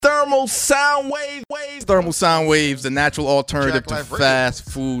Thermal Sound Wave. Thermal Sound Waves, the natural alternative to fast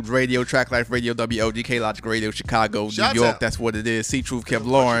food radio. Track Life Radio, WLGK Logic Radio, Chicago, New York. That's what it is. C Truth, Kev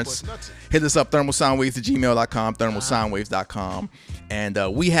Lawrence. Hit us up, thermalsoundwaves@gmail.com, thermalsoundwaves.com.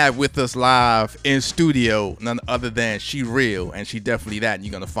 And we have with us live in studio none other than She Real, and she definitely that, and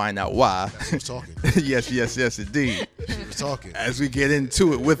you're going to find out why. She was talking. yes, indeed. She was talking. As we get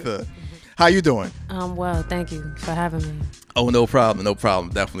into it with her. How you doing? Well, thank you for having me. Oh, no problem,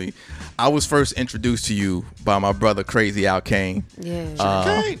 definitely. I was first introduced to you by my brother Crazy Al Kane.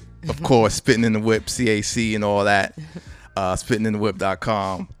 Yeah. Of course, Spitting in the Whip, CAC and all that.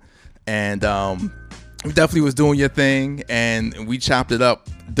 SpittingInTheWhip.com. And we definitely was doing your thing, and we chopped it up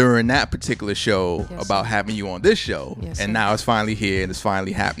during that particular show about having you on this show. Yes, and sir. now it's finally here and it's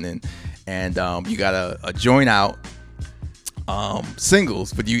finally happening. And you got a joint out.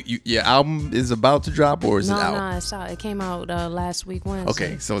 Singles, but your album is about to drop, or is it out? No, it's out. It came out last week Wednesday.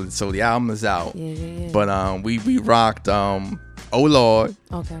 Okay, so the album is out. Yeah. But we rocked Oh Lord,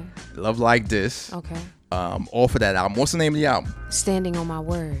 Okay. Love Like This. Okay. Off of that album. What's the name of the album? Standing on My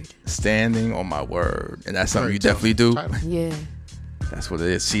Word. Standing on My Word, and that's something Very you tough definitely do. title. Yeah. That's what it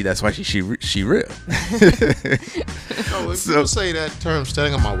is. See, that's why she real. No, if you say that term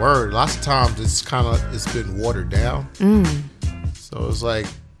 "standing on my word," lots of times it's been watered down. So it's like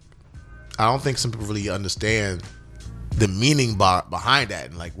I don't think some people really understand the meaning behind that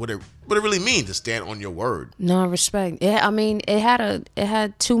and like what it really means to stand on your word. No, respect. Yeah, I mean, it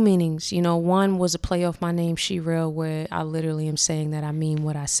had two meanings. You know, one was a play off my name, She Real, where I literally am saying that I mean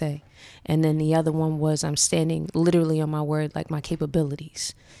what I say. And then the other one was I'm standing literally on my word, like my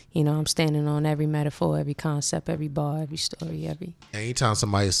capabilities. You know, I'm standing on every metaphor, every concept, every bar, every story, every... Anytime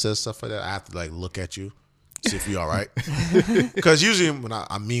somebody says stuff like that, I have to like look at you, see if you're all right. Because usually when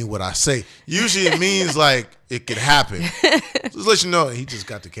I mean what I say, usually it means like it could happen. Just let you know, he just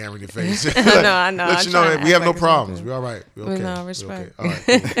got the camera in your face. I know. Let you know that we have no problems. We're all right. We're okay. No, We're respect. okay.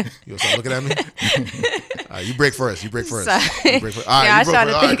 All right. Cool. You start looking at me? All right, you break first. Sorry. All right, Yeah, I you broke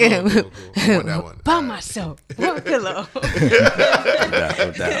started first. All right, thinking, cool. I want that one. by myself, one pillow.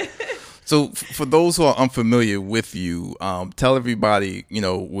 No doubt. So for those who are unfamiliar with you, tell everybody, you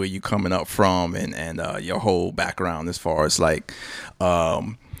know, where you coming up from and your whole background as far as like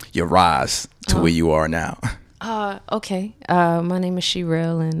your rise to where you are now. Okay. My name is She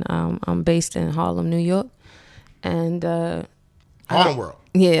Real, and I'm based in Harlem, New York. And Harlem World.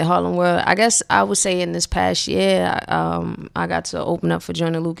 Yeah, Harlem World. I guess I would say in this past year, I got to open up for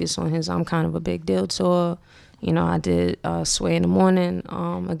Joyner Lucas on his I'm Kind of a Big Deal tour. You know, I did Sway in the Morning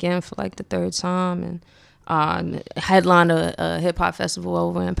again for like the third time, and headlined a hip hop festival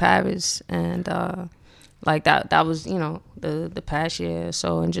over in Paris, and like that was, you know, the past year or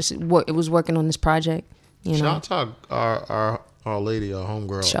so, and just it was working on this project. You know, Shout out to our lady, our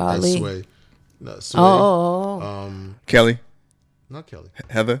homegirl, Charlie. Sway. No, Sway. Oh. Kelly, Not Kelly.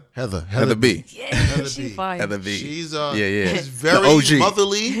 Heather B. Yeah, Heather she B. fire. Heather B. She's yeah. she's The very OG.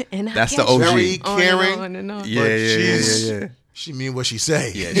 motherly, And I That's the can't- OG. very On and caring. on and on. Yeah. She mean what she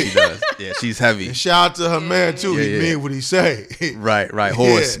say. Yeah, she does. Yeah, she's heavy. And shout out to her man too. Yeah, He yeah. mean what he say. Right.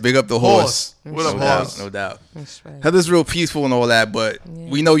 Horse. Yeah. Big up the horse. What up, No doubt, horse? no doubt. That's right. Heather's real peaceful and all that, but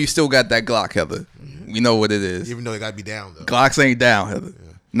we know you still got that Glock, Heather. We know what it is. Even though they gotta be down though. Glocks ain't down, Heather.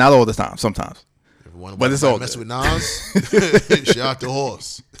 Not all the time. Sometimes. But it's all mess good. with Nas. Shout out to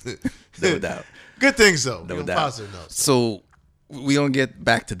horse. No doubt. Good things though. No On doubt. positive notes. So we don't get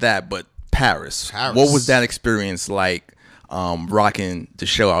back to that, but Paris. Paris. What was that experience like? Rocking the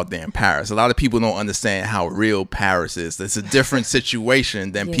show out there in Paris. A lot of people don't understand how real Paris is. It's a different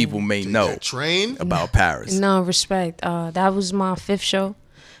situation than people may know That train. about Paris. No, respect. That was my 5th show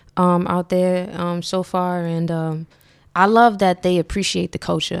out there so far, and I love that they appreciate the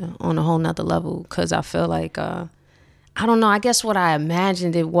culture on a whole nother level, because I feel like I don't know, I guess what I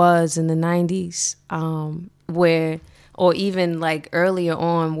imagined it was in the 90s, where, or even like earlier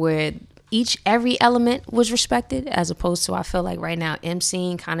on, where every element was respected, as opposed to, I feel like right now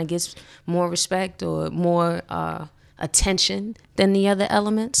emceeing kind of gets more respect or more attention than the other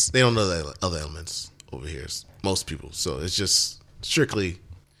elements. They don't know the other elements over here. Most people. So it's just strictly.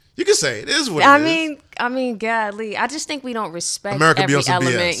 You can say it is what it is. I mean, godly. I just think we don't respect America be every on some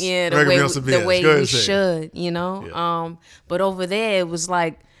element, BS. yeah, America be on some the BS. way Go ahead we and say it. should, you know. Yeah. But over there, it was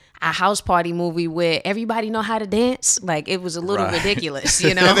like a house party movie where everybody know how to dance. Like, it was a little Right. ridiculous,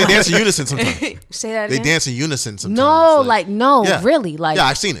 you know. And they dance in unison sometimes. Say that They again. dance in unison sometimes. No, Yeah. really, like. Yeah,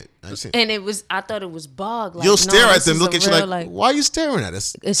 I've seen it. And it was, I thought it was bug. Like, You'll no, stare at this them, is look a at you real, like, why are you staring at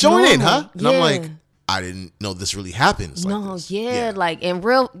us? It's Join in, normal. huh? And I'm like, Yeah. I didn't know this really happens. Like No, this. yeah, like, and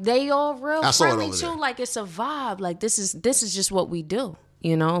real, they all real I saw it friendly over too. there. Like, it's a vibe. Like, this is just what we do.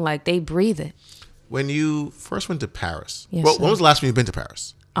 You know, like they breathe it. When you first went to Paris, Yes, when sir. was the last time you've been to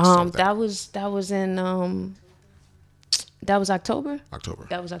Paris? That was in that was October. October.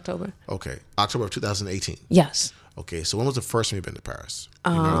 That was October. Okay, October of 2018. Yes. Okay, so when was the first time you've been to Paris?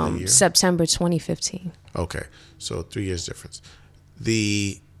 You remember the year? September 2015. Okay, so 3 years difference.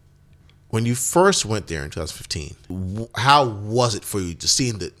 When you first went there in 2015, how was it for you to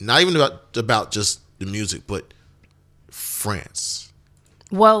see not even about just the music, but France?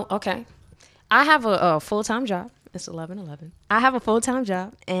 Well, okay. I have a full-time job. It's 11:11. I have a full-time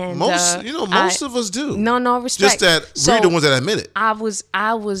job, and Most of us do. No respect. Just that we're the ones that admit it. I was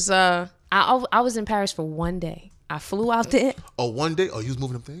in Paris for one day. I flew out there. Oh, one day? Oh, you was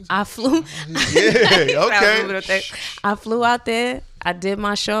moving them things? I flew. Yeah, okay. I flew out there. I did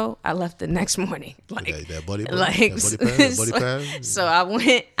my show. I left the next morning. Like that buddy pass. So I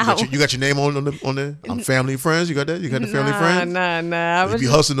went out. You got your name on there? I'm family and friends. You got that? You got the family friends? Nah. You be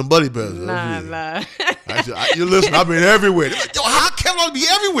hustling the buddy pass. Nah. You listen, I've been everywhere. They're like, yo, how can I be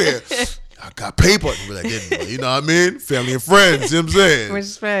everywhere? I got paper. You know what I mean? Family and friends. You know what I'm saying?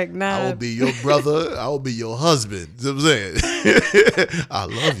 Respect. Nah. I will be your brother. I will be your husband. You know what I'm saying? I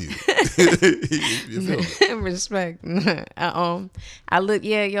love you. You feel me? Respect.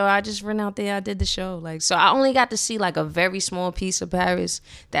 I just ran out there. I did the show. Like, so I only got to see like a very small piece of Paris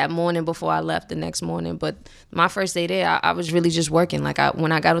that morning before I left the next morning. But my first day there, I was really just working. Like,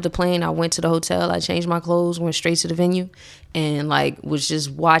 when I got off the plane, I went to the hotel. I changed my clothes, went straight to the venue, and like was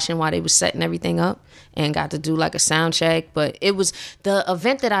just watching while they was setting everything up, and got to do like a sound check. But it was the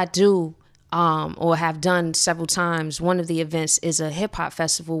event that I do. Or have done several times. One of the events is a hip hop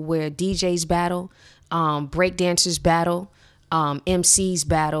festival where DJs battle, breakdancers battle, MCs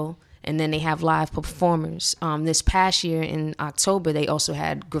battle, and then they have live performers. This past year in October, they also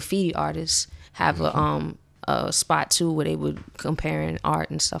had graffiti artists have a spot too where they would comparing art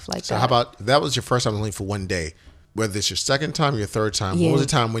and stuff like that. So how about, that was your first time only for one day. Whether it's your second time or your third time, what was the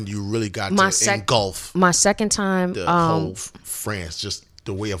time when you really got to engulf my second time, the whole France, just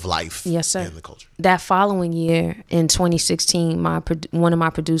the way of life, yes, sir, and the culture? That following year in 2016, one of my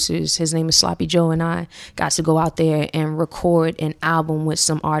producers, his name is Sloppy Joe, and I got to go out there and record an album with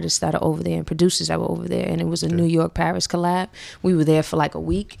some artists that are over there and producers that were over there, and it was a New York Paris collab. We were there for like a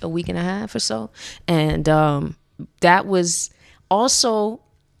week and a half or so, and that was also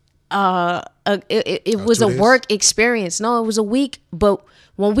it was a work experience. No, it was a week, but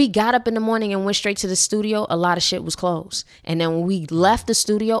when we got up in the morning and went straight to the studio, a lot of shit was closed. And then when we left the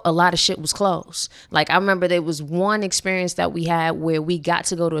studio, a lot of shit was closed. Like, I remember there was one experience that we had where we got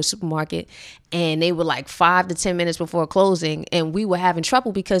to go to a supermarket and they were like 5 to 10 minutes before closing, and we were having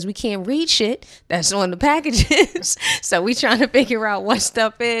trouble because we can't read shit that's on the packages. So we trying to figure out what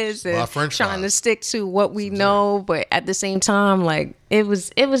stuff is and trying to stick to what we know, but at the same time, like, it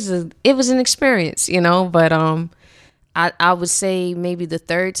was an experience, you know. But I would say maybe the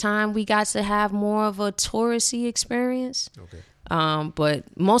third time we got to have more of a touristy experience. Okay. But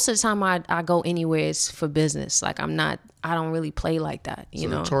most of the time I go anywhere is for business. Like, I don't really play like that, you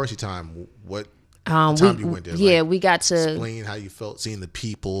know. The touristy time, what time you went there? Yeah, we got to explain how you felt seeing the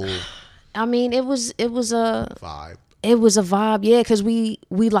people. I mean, it was a vibe. It was a vibe, yeah, because we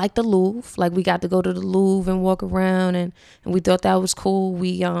liked the Louvre. Like, we got to go to the Louvre and walk around, and we thought that was cool.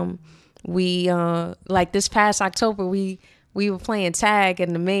 We like this past October, we were playing tag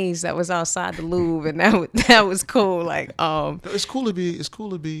in the maze that was outside the Louvre, and that was cool. Like, it's cool to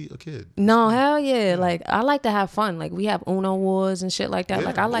be a kid. No, hell yeah. Like, I like to have fun. Like, we have Uno wars and shit like that. Yeah.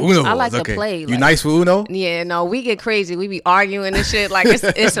 Like, I like to play. You nice for Uno? Yeah, no, we get crazy. We be arguing and shit. Like,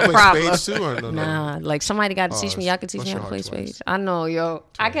 it's a problem. Spades too, or no? Nah, like, somebody got to teach me. Y'all can teach me how to play spades. I know, yo.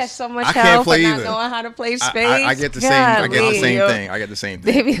 I get so much I help for not either. knowing how to play spades. I get the same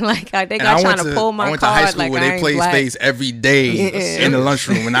thing. They be like, they got trying to pull my card. I went to high school where they play spades every day in the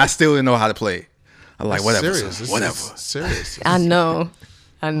lunchroom, and I still didn't know how to play. I'm like, whatever. Serious. I know.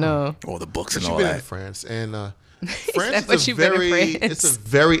 All the books and all that. You've been in France, and France it's a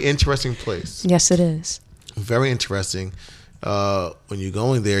very interesting place. Yes, it is. Very interesting. When you're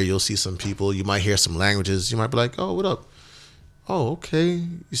going there, you'll see some people. You might hear some languages. You might be like, oh, what up? Oh, okay.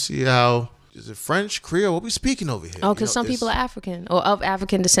 You see how... Is it French, Creole? What we speaking over here? Oh, because some people are African or of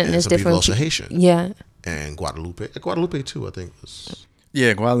African descent. And there's some different people also Haitian. Yeah. And Guadeloupe too, I think.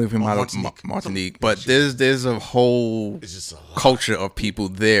 Yeah, Guadeloupe, Martinique. But there's a whole culture of people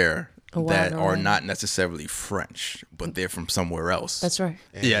there that are not necessarily French, but they're from somewhere else. That's right.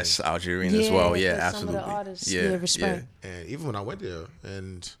 And yes, Algerian as well. Yeah, absolutely. Some of the artists, respect. Yeah. And even when I went there,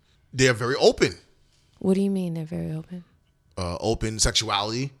 and they're very open. What do you mean they're very open? Open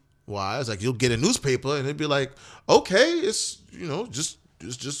sexuality wise. Like, you'll get a newspaper and it'd be like, okay, it's, just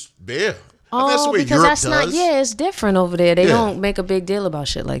it's just bare. Oh, because that's not. Yeah, it's different over there. They don't make a big deal about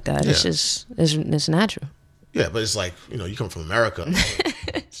shit like that. It's just it's natural. Yeah, but it's like, you come from America.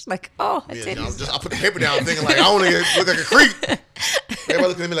 It's like, oh, I put the paper down thinking like, I want to look like a creep. Everybody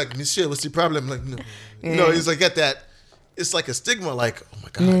looking at me like, Michelle, what's the problem? Like, no. It's like it's like a stigma, like, oh my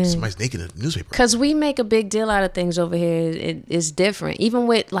God, somebody's naked in a newspaper. Because we make a big deal out of things over here. It's different. Even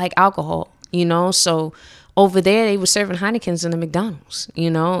with like alcohol, so over there they were serving Heinekens in the McDonald's,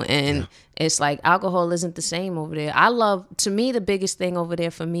 and it's like alcohol isn't the same over there. To me, the biggest thing over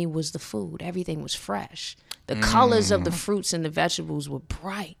there for me was the food. Everything was fresh. The colors of the fruits and the vegetables were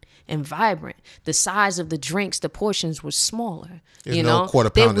bright and vibrant. The size of the drinks, the portions were smaller. There's no quarter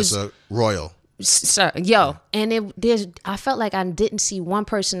pound. It's a Royal. Sir, and I felt like I didn't see one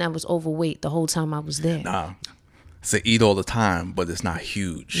person that was overweight the whole time I was there. Nah, it's a eat all the time, but it's not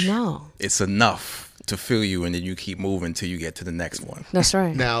huge. No, it's enough to fill you, and then you keep moving till you get to the next one. That's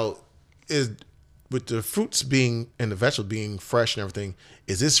right. Now, with the fruits being and the vegetables being fresh and everything,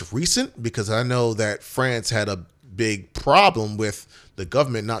 is this recent? Because I know that France had a big problem with the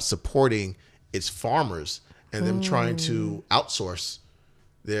government not supporting its farmers and them trying to outsource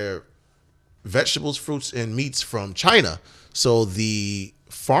their vegetables, fruits, and meats from China. So the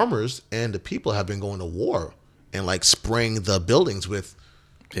farmers and the people have been going to war and like spraying the buildings with.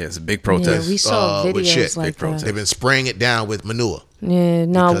 Yeah, it's a big protest. Yeah, we saw videos like that. They've been spraying it down with manure. Yeah,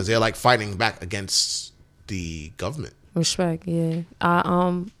 no, because they're like fighting back against the government. Respect, yeah.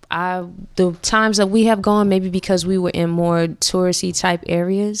 The times that we have gone, maybe because we were in more touristy type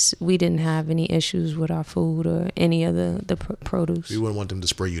areas, we didn't have any issues with our food or any of the produce. We wouldn't want them to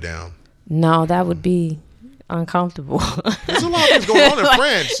spray you down. No, that would be uncomfortable. There's a lot of things going on in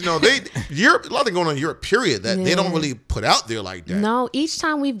France. Europe, a lot of things going on in Europe, period, that they don't really put out there like that. No, each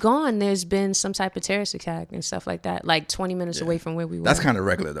time we've gone, there's been some type of terrorist attack and stuff like that, like 20 minutes away from where we were. That's kind of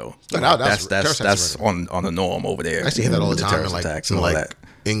regular, though. That's on the norm over there. I see that all the time in like that.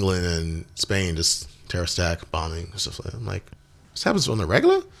 England and Spain, just terrorist attack, bombing, and stuff like that. I'm like, this happens on the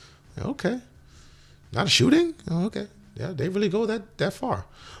regular? Okay. Not a shooting? Oh, okay. Yeah, they really go that far.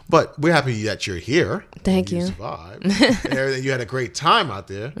 But we're happy that you're here. Thank you. You survived. And everything. You had a great time out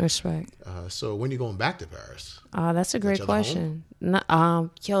there. Respect. So when are you going back to Paris? That's a great question.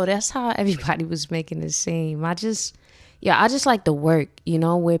 That's how everybody was making it seem. I just like the work,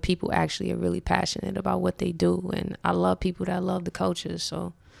 where people actually are really passionate about what they do. And I love people that love the culture.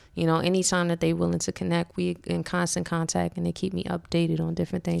 So, anytime that they're willing to connect, we in constant contact and they keep me updated on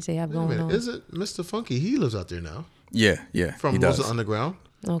different things they have going on. Is it Mr. Funky? He lives out there now. Yeah. From Rosa Underground.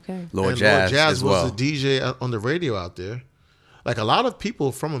 Okay. Lord Jazz was the DJ on the radio out there. Like a lot of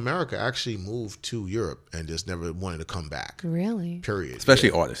people from America actually moved to Europe and just never wanted to come back. Really? Period.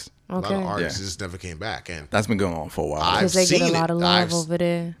 Especially artists. Okay. A lot of artists just never came back, and that's been going on for a while. Because they get a lot of love over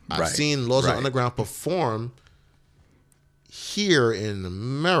there. I've seen Rosa Underground perform here in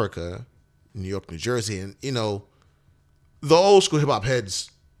America, New York, New Jersey, and the old school hip hop heads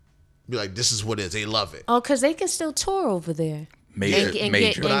be like, "This is what it is." They love it. Oh, because they can still tour over there. Major.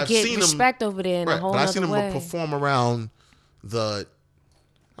 Get respect over there in a whole other way. But I've seen them perform around I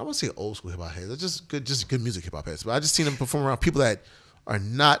won't say old school hip hop heads. They're just good music hip hop heads. But I just seen them perform around people that are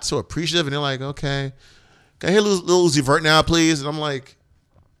not so appreciative, and they're like, "Okay, can I hear Lil Uzi Vert now, please?" And I'm like,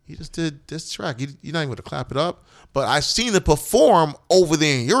 "You just did this track. You're not even going to clap it up." But I've seen them perform over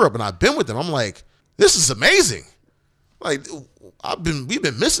there in Europe, and I've been with them. I'm like, "This is amazing." Like we've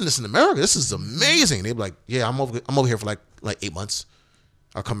been missing this in America. This is amazing. They be like, "Yeah, I'm over here for like 8 months.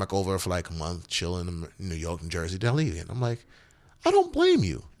 I'll come back over for like a month, chill in New York, New Jersey, then I'll leave again." I'm like, I don't blame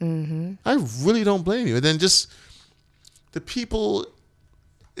you. Mm-hmm. I really don't blame you. And then just the people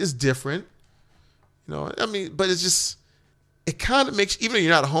is different, but it's just, it kind of makes, even though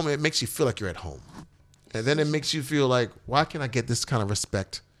you're not at home, it makes you feel like you're at home. And then it makes you feel like, why can't I get this kind of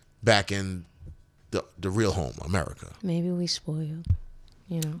respect back in the real home, America? Maybe we spoiled,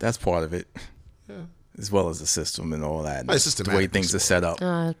 That's part of it. Yeah. As well as the system and all that. It's the way things are set up.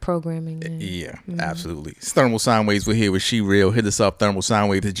 Programming. Yeah, absolutely. It's Thermal Soundwaves. We're here with She Real. Hit us up,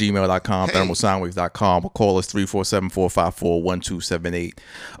 thermalsoundwaves@gmail.com, thermalsoundwaves.com, or call us 347-454-1278.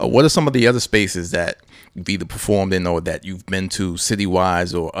 What are some of the other spaces that you've either performed in or that you've been to,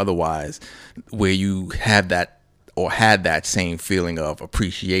 city-wise or otherwise, where you have that or had that same feeling of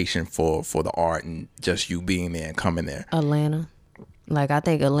appreciation for the art and just you being there and coming there? Atlanta. Like, I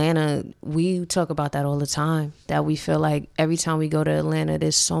think Atlanta, we talk about that all the time, that we feel like every time we go to Atlanta,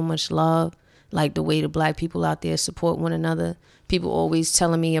 there's so much love, like the way the black people out there support one another. People always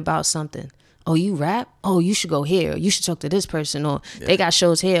telling me about something. oh, you rap? Oh, you should go here. You should talk to this person, or they got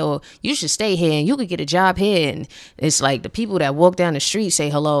shows here, or you should stay here and you could get a job here. And it's like the people that walk down the street say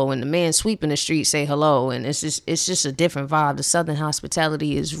hello, and the man sweeping the street say hello, and it's just a different vibe. The Southern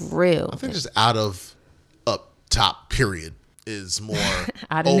hospitality is real. I think just out of up top period is more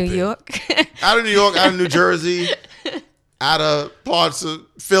out of open. New York, out of New York, out of New Jersey, out of parts of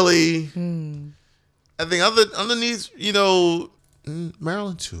Philly. I think underneath,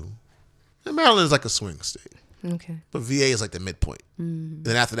 Maryland too. And Maryland is like a swing state. Okay. But VA is like the midpoint.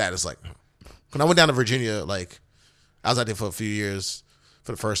 Then after that, it's like, when I went down to Virginia, like, I was out there for a few years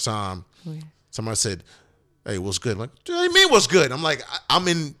for the first time. Somebody said, hey, what's good? I'm like, what do you mean what's good? I'm like, I'm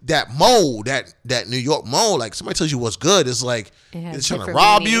in that mode, that New York mode. Like, somebody tells you what's good, it's like, they're trying to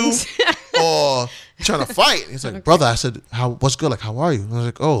rob you or trying to fight. He's like, brother, I said, what's good? Like, how are you? I was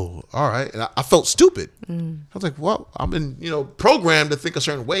like, oh, all right. And I felt stupid. I was like, well, I've been, programmed to think a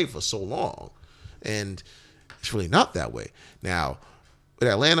certain way for so long. And it's really not that way. Now, with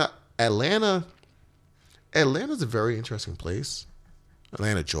Atlanta's a very interesting place.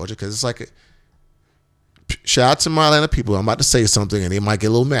 Atlanta, Georgia, because it's like, shout out to my Atlanta people. I'm about to say something and they might get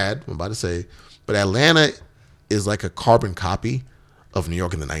a little mad. I'm about to say, but Atlanta is like a carbon copy of New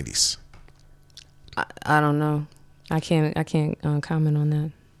York in the 90s. I don't know. I can't comment on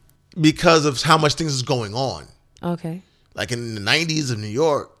that. Because of how much things is going on. Okay. Like in the 90s of New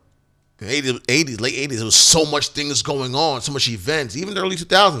York, the 80s, late 80s, there was so much things going on, so much events. Even the early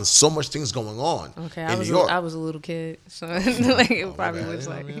 2000s, so much things going on. Okay, in New York. I was a little kid, so like it probably was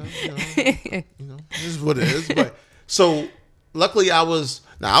like. This is what it is. But so luckily I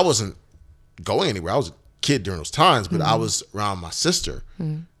wasn't going anywhere. I was a kid during those times, but I was around my sister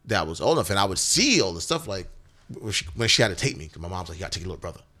that was old enough, and I would see all the stuff like when she had to take me, because my mom's like, you gotta take your little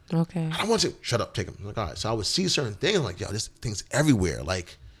brother. Okay. I don't want to. Shut up, take him. I'm like, all right. So I would see certain things like, yo, this thing's everywhere.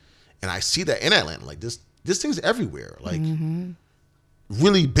 Like, and I see that in Atlanta. Like this thing's everywhere. Like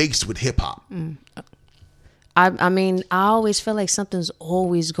really based with hip hop. I mean, I always feel like something's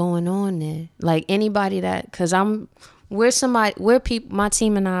always going on there. Like anybody because my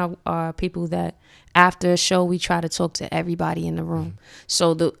team and I are people that after a show, we try to talk to everybody in the room.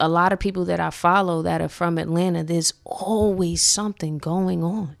 So a lot of people that I follow that are from Atlanta, there's always something going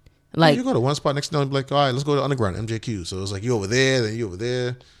on. Like you go to one spot next to them, like, all right, let's go to Underground, MJQ. So it's like you over there, then you over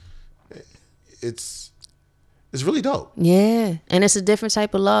there. It's really dope. Yeah, and it's a different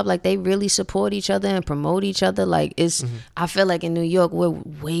type of love. Like they really support each other and promote each other. Like it's, I feel like in New York we're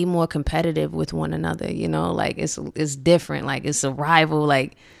way more competitive with one another. Like it's different. Like it's a rival.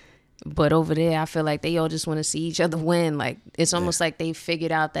 Like, but over there I feel like they all just want to see each other win. Like it's almost like they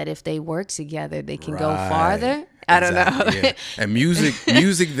figured out that if they work together, they can go farther. I don't know. Yeah. And music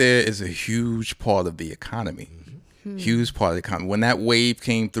there is a huge part of the economy. Huge part of the economy. When that wave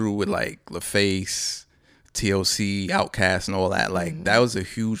came through with like LaFace, TLC, Outkast, and all that, like that was a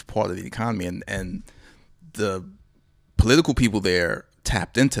huge part of the economy, and the political people there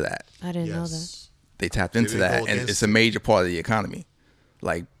tapped into that. I didn't know that. They tapped into that, and it's a major part of the economy.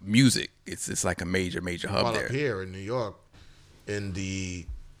 Like music, it's like a major hub there. Up here in New York, in the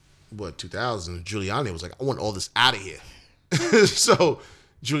 2000s, Giuliani was like, I want all this out of here. So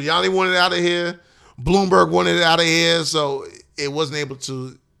Giuliani wanted it out of here. Bloomberg wanted it out of here. So it wasn't able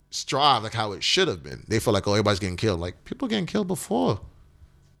to strive like how it should have been. They felt like, oh, everybody's getting killed. Like people getting killed before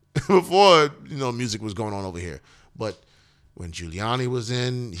music was going on over here. But when Giuliani was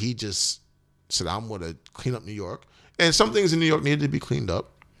in, he just said, I'm going to clean up New York. And some things in New York needed to be cleaned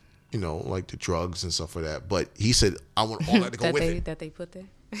up, like the drugs and stuff like that. But he said, I want all that to go with it. That they put there?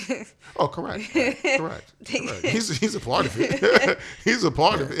 Oh, correct. He's a part of it. He's a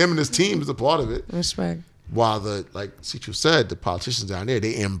part of it. Him and his team is a part of it. Respect. While like Cichu said, the politicians down there,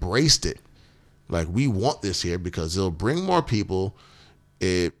 they embraced it. Like, we want this here because it'll bring more people.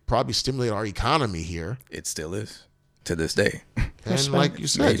 It probably stimulate our economy here. It still is to this day. And like you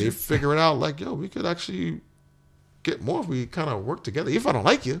said, they figure it out like, yo, we could actually get more if we kind of work together. If I don't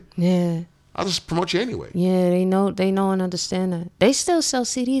like you, I'll just promote you anyway. Yeah, they know and understand that. They still sell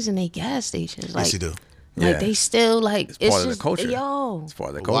CDs in their gas stations. Like, yes, they do. Like they still like it's part of the culture. Yo, it's part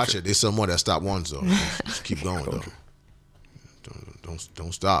of the culture. Watch it. There's some more that stop ones though. Just keep going though.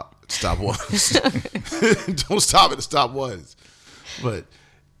 Don't stop. Stop ones. Don't stop it. Stop ones. But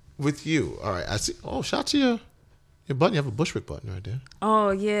with you, all right. I see. Oh, shout to your button. You have a Bushwick button right there.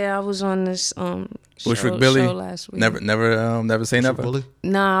 Oh yeah, I was on this Bushwick Billy show last week. Never say Bushwick never. Bully?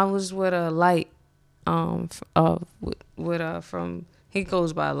 Nah, I was with a Light. From he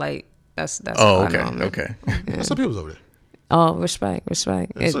goes by Light. That's oh, okay. Yeah. Some people's over there. Oh, respect. So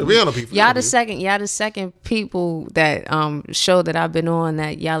we on the people. Y'all the second people that show that I've been on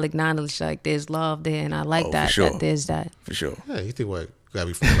that y'all acknowledge like there's love there, and I like that. Sure. That there's that. For sure. Yeah, you think what? Gotta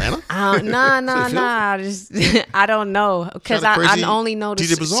be from Atlanta? Nah. I don't know because I only know the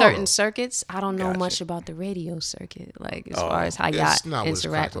certain circuits. I don't know much about the radio circuit, like as far as how y'all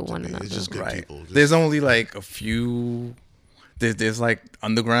interact with one another. It's just good people. There's only like a few. There's like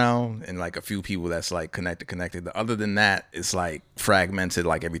underground and like a few people that's like connected. Other than that, it's like fragmented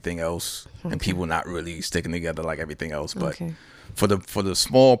like everything else, and people not really sticking together like everything else. But for the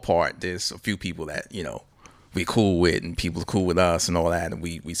small part, there's a few people that we cool with, and people cool with us and all that, and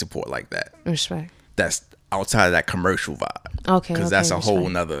we support like that. Respect. That's outside of that commercial vibe. Okay. Because that's a whole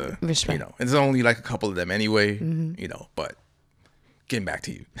nother, respect. It's only like a couple of them anyway, but getting back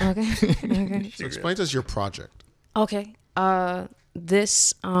to you. Okay. So explain to us your project. Okay.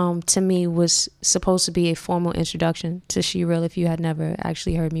 This to me was supposed to be a formal introduction to She-Real if you had never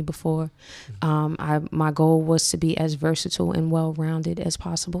actually heard me before. My goal was to be as versatile and well-rounded as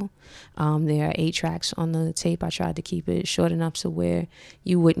possible. There are 8 tracks on the tape. I tried to keep it short enough to where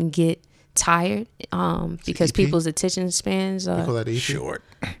you wouldn't get tired because people's attention spans are call that EP? Short.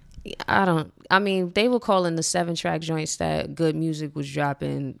 I mean, they were calling the 7-track joints that Good Music was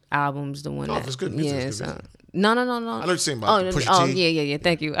dropping albums. The one if that it's good music, yeah, it's good music. No. I know what you're saying about Pusha T. Yeah.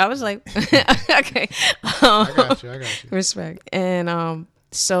 Thank you. I was like, okay. I got you. Respect. And I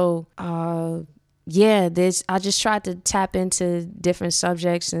just tried to tap into different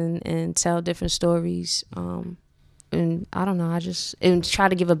subjects and tell different stories. And I don't know, and try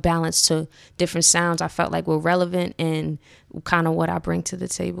to give a balance to different sounds I felt like were relevant and kind of what I bring to the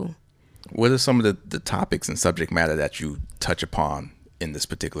table. What are some of the topics and subject matter that you touch upon in this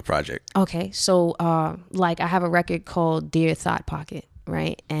particular project? Okay, so like I have a record called Dear Thought Pocket,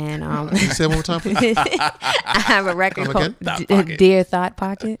 right? And Can you say it one more time, please? I have a record called Pocket. Dear Thought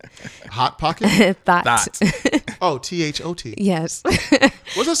Pocket. Hot Pocket? Thought. Oh, THOT. Yes.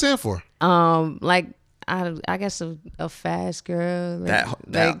 What's that stand for? Like I guess a fast girl.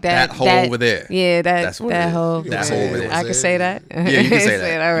 That hole over there. Yeah, that's what that it is. hole. That hole over there. I can say that. Yeah, you can say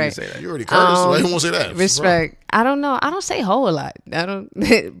that. All right. You can say that. You already cursed, so I won't say that. Respect. I don't know. I don't say hoe a lot. I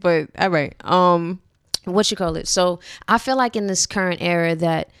don't. But all right. What you call it? So I feel like in this current era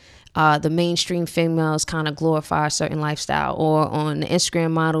that the mainstream females kind of glorify a certain lifestyle, or on the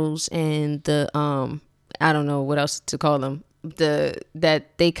Instagram models and the I don't know what else to call them.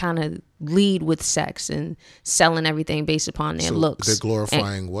 That they kind of lead with sex and selling everything based upon their looks. They're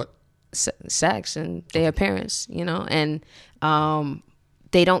glorifying what? Sex and their appearance, and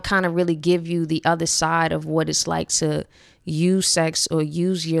they don't kind of really give you the other side of what it's like to use sex or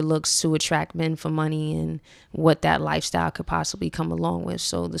use your looks to attract men for money, and what that lifestyle could possibly come along with.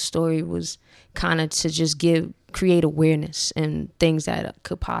 So the story was kind of to just create awareness and things that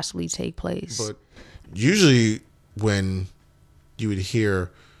could possibly take place. But usually when you would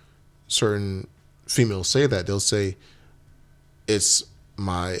hear certain females say that, they'll say it's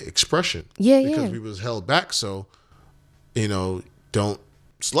my expression. Because we was held back, so don't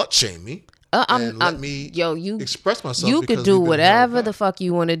slut shame me. Let me express myself. You could do whatever the fuck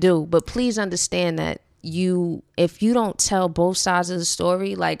you want to do, but please understand that if you don't tell both sides of the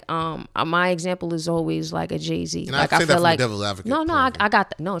story, like my example is always like a Jay-Z. And like I feel that from like the devil's advocate. No, I got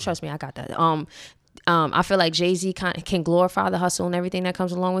that. No, trust me, I got that. I feel like Jay-Z can glorify the hustle and everything that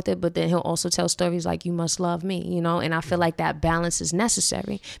comes along with it, but then he'll also tell stories like "You must love me," and I feel like that balance is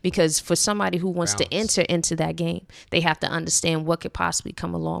necessary, because for somebody who wants to enter into that game, they have to understand what could possibly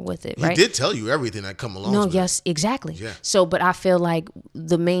come along with it. Right? He did tell you everything that come along. No, with yes, exactly. Yeah. So, but I feel like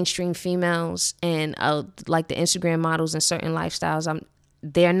the mainstream females and like the Instagram models and certain lifestyles,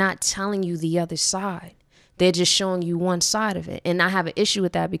 they're not telling you the other side. They're just showing you one side of it. And I have an issue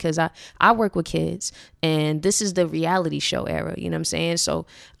with that, because I work with kids, and this is the reality show era, you know what I'm saying? So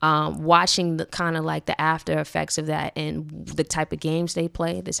watching the kind of like the after effects of that, and the type of games they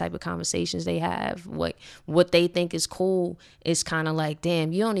play, the type of conversations they have, what they think is cool, is kind of like,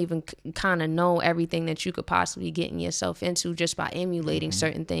 damn, you don't even kind of know everything that you could possibly getting yourself into just by emulating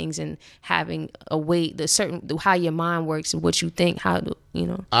certain things and having a way, how your mind works and what you think, I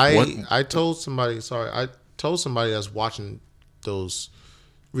told somebody that's watching those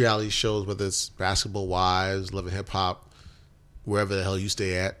reality shows, whether it's Basketball Wives, Love and Hip Hop, wherever the hell you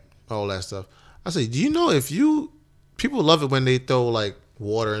stay at, all that stuff. I say, do you know people love it when they throw like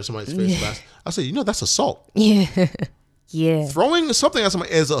water in somebody's face? Yeah. I say, that's assault. Yeah. Yeah. Throwing something at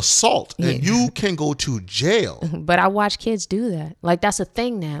somebody is assault, and you can go to jail. But I watch kids do that. Like, that's a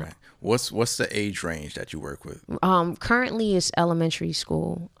thing now. Right. What's the age range that you work with? Currently it's elementary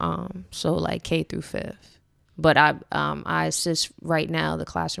school. So like K through 5th. But I assist right now. The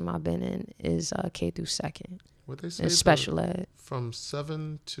classroom I've been in is K through 2nd. What they say? It's special ed. From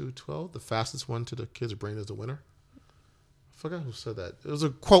 7 to 12, the fastest one to the kid's brain is the winner. I forgot who said that. It was a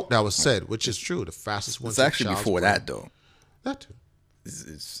quote that was said, which is true. The fastest one. It's actually before that, though. That too.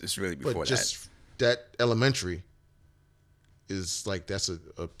 It's really before but just that elementary is like that's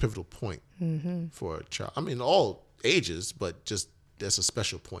a pivotal point for a child. I mean, all ages, but just that's a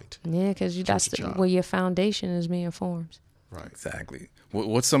special point. Yeah, because that's where your foundation is being formed. Right. Exactly.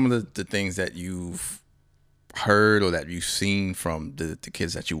 What's some of the things that you've heard or that you've seen from the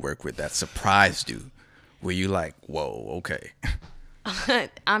kids that you work with that surprised you, where you like, whoa, okay?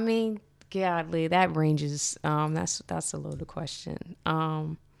 I mean, godly, that ranges. That's a loaded question.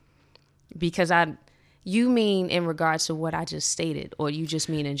 Because you mean in regards to what I just stated, or you just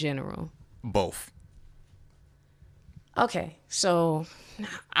mean in general? Both. Okay, so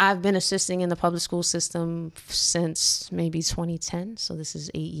I've been assisting in the public school system since maybe 2010, so this is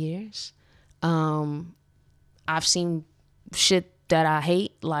 8 years. I've seen shit that I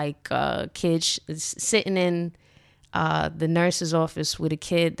hate, like kids sitting in the nurse's office with a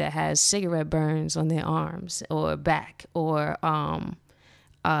kid that has cigarette burns on their arms or back, or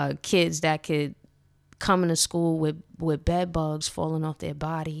kids that could come into school with bed bugs falling off their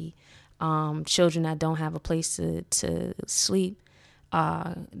body. Children that don't have a place to sleep,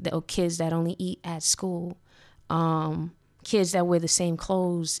 kids that only eat at school, kids that wear the same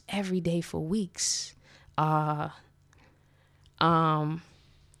clothes every day for weeks.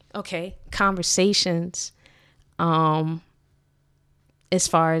 Conversations, as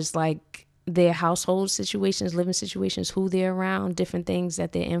far as like their household situations, living situations, who they're around, different things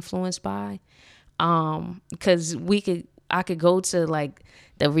that they're influenced by. Because I could go to like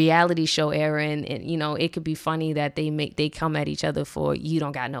the reality show era and you know, it could be funny that they come at each other for you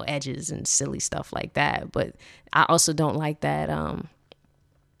don't got no edges and silly stuff like that. But I also don't like that,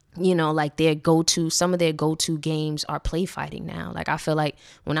 you know, like some of their go-to games are play fighting now. Like I feel like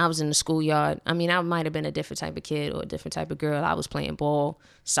when I was in the schoolyard, I mean, I might have been a different type of kid or a different type of girl. I was playing ball,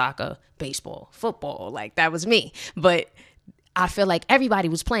 soccer, baseball, football. Like that was me. But I feel like everybody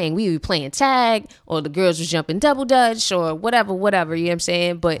was playing. We were playing tag, or the girls was jumping double dutch, or whatever, you know what I'm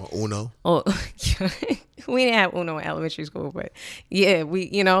saying? But or Uno. We didn't have Uno in elementary school, but yeah, we,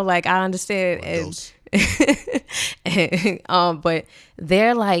 you know, like I understand. But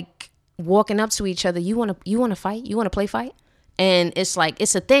they're like walking up to each other. You want to fight? You want to play fight? And it's like,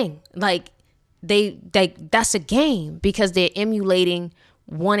 it's a thing. Like they that's a game, because they're emulating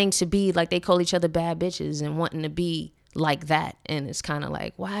wanting to be like, they call each other bad bitches and wanting to be like that. And it's kind of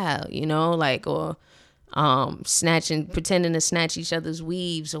like, wow, you know, like, or pretending to snatch each other's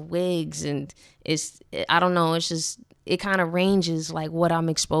weaves or wigs. And I don't know, it's just, it kind of ranges like what I'm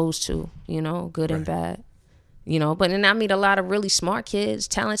exposed to, you know, good and bad. You know, but then I meet a lot of really smart kids,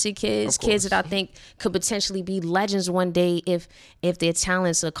 talented kids, kids that I think could potentially be legends one day if their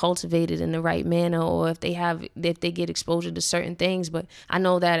talents are cultivated in the right manner, or if they get exposure to certain things. But I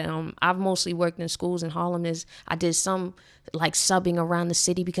know that I've mostly worked in schools in Harlem. I did some like subbing around the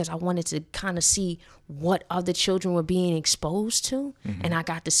city because I wanted to kind of see what other children were being exposed to. Mm-hmm. And I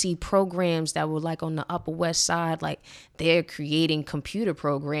got to see programs that were like on the Upper West Side, like they're creating computer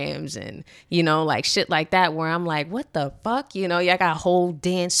programs and, you know, like shit like that, where I'm like, what the fuck? You know, y'all got whole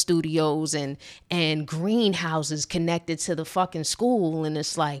dance studios and greenhouses connected to the fucking school. And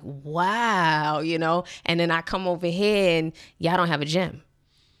it's like, wow, you know, and then I come over here and y'all don't have a gym.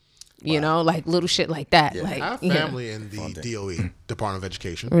 You know, like little shit like that. Yeah, like, I have family in the DOE, Department of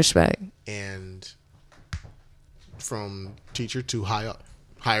Education. Respect. And from teacher to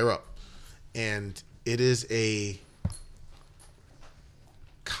higher up. And it is a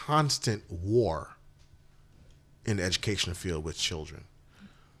constant war in the educational field with children.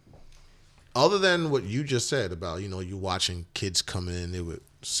 Other than what you just said about, you know, you watching kids come in there with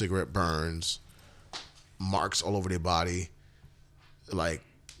cigarette burns, marks all over their body, like,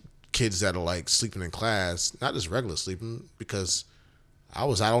 kids that are like sleeping in class, not just regular sleeping, because I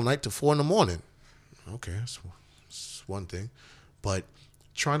was out all night till 4 a.m. Okay, that's one thing. But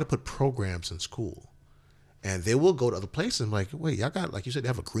trying to put programs in school, and they will go to other places and like, wait, y'all got, like you said, they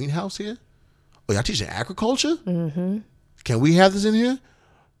have a greenhouse here? Oh, y'all teaching agriculture? Mm-hmm. Can we have this in here?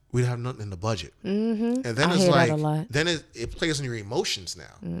 We have nothing in the budget. Mm-hmm. And then it's like, then it plays on your emotions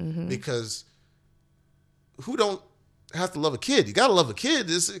now, because who don't have to love a kid? You gotta love a kid.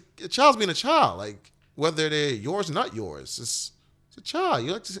 A child's being a child, like whether they're yours or not yours. It's a child.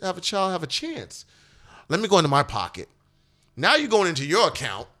 You like to have a child have a chance. Let me go into my pocket. Now you're going into your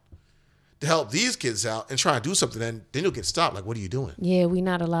account to help these kids out and try to do something, and then you'll get stopped. Like, what are you doing? Yeah, we're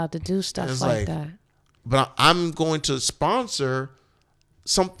not allowed to do stuff like that. but I'm going to sponsor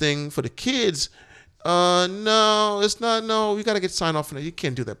something for the kids. No, it's not. No, you got to get signed off on it. You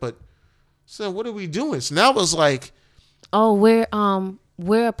can't do that. But so what are we doing? So now it's like, oh,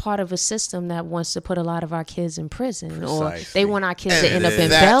 we're a part of a system that wants to put a lot of our kids in prison, Precisely. or they want our kids to end up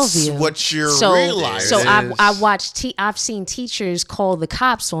in that's Bellevue. what you're so, realizing. So I've seen teachers call the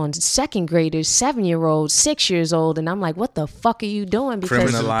cops on second graders, 7-year-olds, 6 years old, and I'm like, what the fuck are you doing?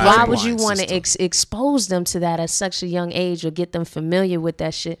 Because why would you want to expose them to that at such a young age, or get them familiar with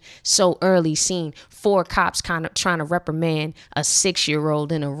that shit so early? Seen 4 cops kind of trying to reprimand a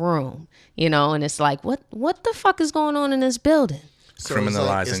 6-year-old in a room, and it's like, what the fuck is going on in this building? So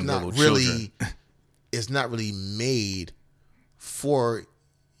criminalizing little children. It's not really made for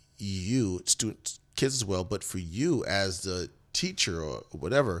you, students, kids as well, but for you as the teacher or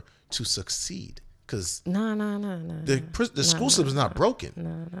whatever to succeed. Because no. The school system is not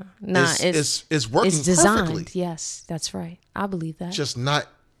broken. No. It's working it's designed. perfectly. Yes, that's right. I believe that. Just not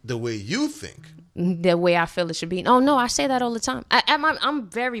the way you think. The way I feel it should be. Oh no, I say that all the time. I'm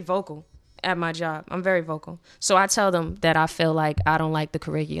very vocal at my job. I'm very vocal. So I tell them that I feel like I don't like the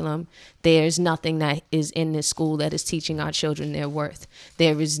curriculum. There's nothing that is in this school that is teaching our children their worth.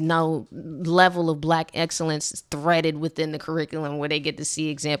 There is no level of black excellence threaded within the curriculum where they get to see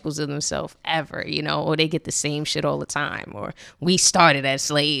examples of themselves ever, or they get the same shit all the time, or we started as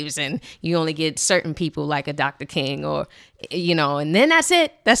slaves and you only get certain people like a Dr. King, or and then that's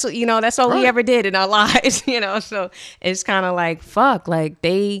it. That's what, that's all we ever did in our lives, So it's kind of like, fuck, like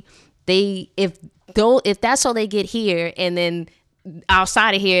if that's all they get here, and then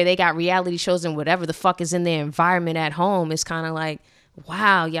outside of here they got reality shows and whatever the fuck is in their environment at home, it's kind of like,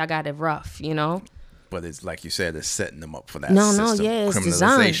 wow, y'all got it rough, But it's like you said, it's setting them up for that. No, system. yeah, it's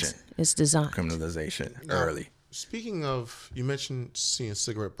designed. It's designed. Criminalization now, early. Speaking of, you mentioned seeing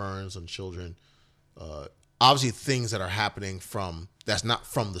cigarette burns on children. Obviously, things that are happening that's not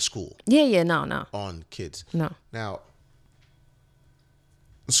from the school. Yeah, no. On kids. No. Now,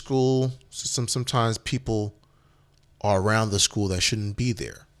 school system, sometimes people are around the school that shouldn't be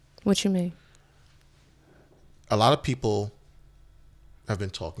there. What you mean? A lot of people have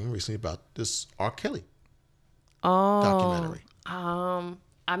been talking recently about this R. Kelly documentary.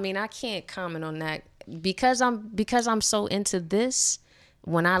 I mean, I can't comment on that because I'm so into this.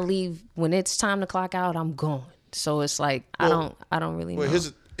 When I leave, when it's time to clock out, I'm gone. So it's like, I don't really know.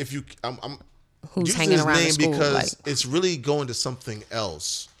 I'm who's hanging around the school, because it's really going to something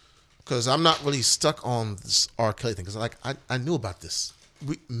else. Because I'm not really stuck on this R. Kelly thing. Because I knew about this.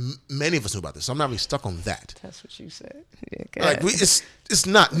 Many of us knew about this. So I'm not really stuck on that. That's what you said. Yeah, it's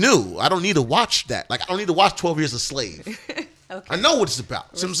not new. I don't need to watch that. Like, I don't need to watch 12 Years a Slave. Okay. I know what it's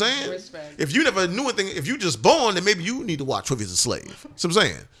about. See what I'm saying? Respect. If you never knew anything, if you just born, then maybe you need to watch 12 Years a Slave. See what I'm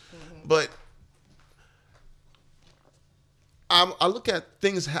saying? Mm-hmm. But I look at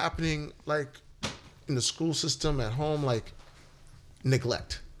things happening like in the school system, at home, like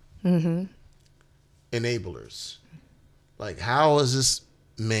neglect, enablers. Like, how is this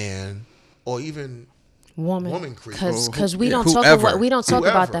man or even woman created? Because we don't talk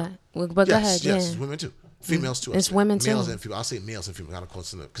about that. But go ahead. Yes, yeah. women too. Females too. It's women too. Males and females. I'll say males and females. I don't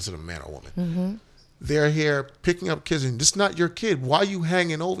consider a man or woman. Mm-hmm. They're here picking up kids, and this is not your kid. Why are you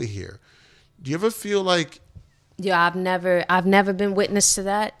hanging over here? Do you ever feel like? Yeah, I've never been witness to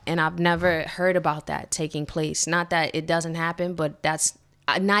that, and I've never heard about that taking place. Not that it doesn't happen, but that's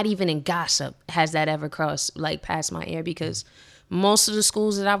not even in gossip has that ever crossed past my ear, because most of the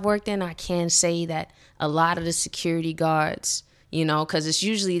schools that I've worked in, I can say that a lot of the security guards, because it's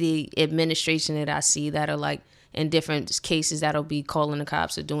usually the administration that I see that are like in different cases that'll be calling the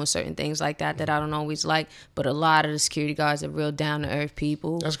cops or doing certain things like that I don't always like. But a lot of the security guards are real down to earth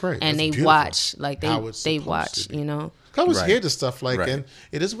people. That's great. And That's they watch, they watch, I was hear this stuff and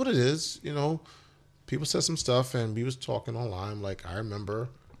it is what it is. People said some stuff and we was talking online. Like, I remember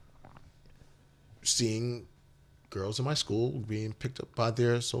seeing girls in my school being picked up by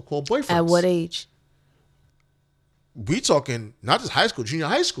their so-called boyfriends. At what age? We talking not just high school, junior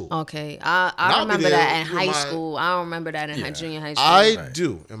high school. Okay, I remember that in high school. I don't remember that in junior high school. I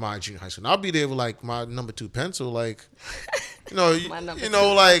do in my junior high school. And I'll be there with my number 2 pencil, my boyfriend. You ain't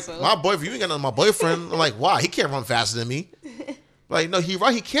got nothing. My boyfriend. I'm like, why? He can't run faster than me. Like, no, he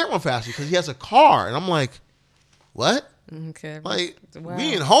can't run faster because he has a car. And I'm like, what? Okay. Like,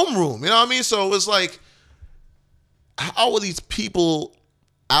 we in homeroom. You know what I mean? So it's like, how are these people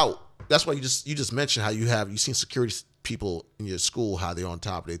out? That's why you just mentioned how you've seen security people in your school, how they're on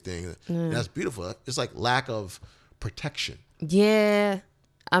top of their thing. And that's beautiful. It's like lack of protection. Yeah.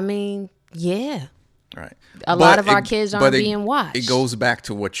 I mean, yeah. Right. A lot of our kids aren't being watched. It goes back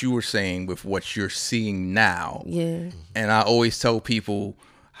to what you were saying with what you're seeing now. Yeah. And I always tell people,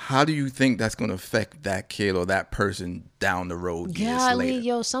 how do you think that's going to affect that kid or that person down the road years later?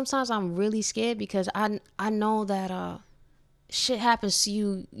 Yo, sometimes I'm really scared because I know that shit happens to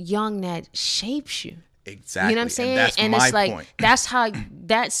you young that shapes you. Exactly. You know what I'm saying? And that's and my it's like point.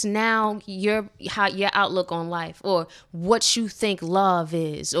 that's now your outlook on life, or what you think love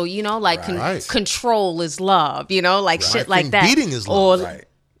is, or like control is love, like shit like that. Beating is love. Right.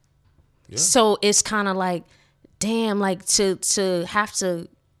 Yeah. So it's kind of like, damn, like to have to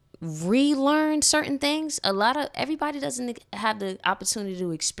relearn certain things. Everybody doesn't have the opportunity to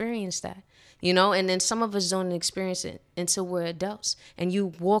experience that. And then some of us don't experience it until we're adults, and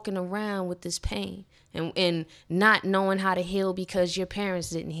you walking around with this pain and not knowing how to heal because your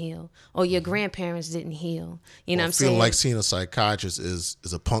parents didn't heal or your grandparents didn't heal. You know what I'm saying? Feeling like seeing a psychiatrist is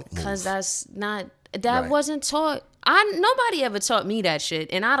a punk move. Because that wasn't taught. Nobody ever taught me that shit,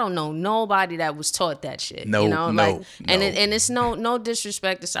 and I don't know nobody that was taught that shit. And it's no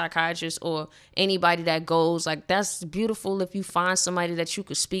disrespect to psychiatrists or anybody that goes. Like, that's beautiful if you find somebody that you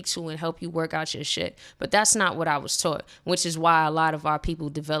could speak to and help you work out your shit. But that's not what I was taught, which is why a lot of our people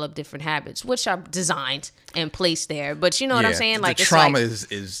develop different habits, which are designed and placed there. But you know what I'm saying? Like, the trauma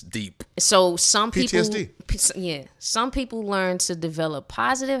is deep. So some people, PTSD. some people learn to develop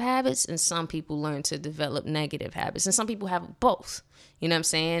positive habits, and some people learn to develop negative habits. And some people have both, you know what I'm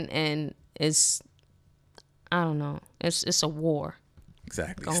saying? And I don't know, it's a war.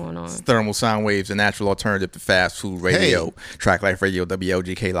 Exactly. Going on. It's Thermal Sound Waves, a natural alternative to fast food radio. Track Life Radio,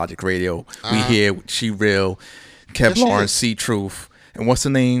 WLGK Logic Radio. We here with She Real, Kev Lawrence, C Truth. And what's the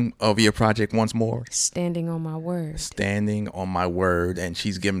name of your project once more? Standing on My Word. Standing on My Word. And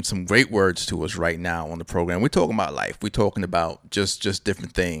she's giving some great words to us right now on the program. We're talking about life. We're talking about just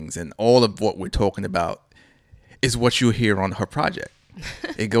different things. And all of what we're talking about is what you hear on her project.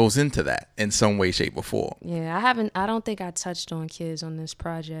 It goes into that in some way, shape, or form. Yeah, I don't think I touched on kids on this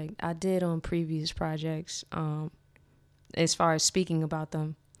project. I did on previous projects, as far as speaking about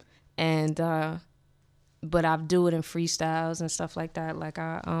them. And but I do it in freestyles and stuff like that. Like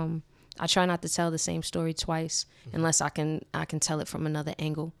I try not to tell the same story twice unless I can tell it from another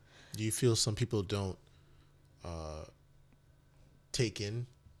angle. Do you feel some people don't take in?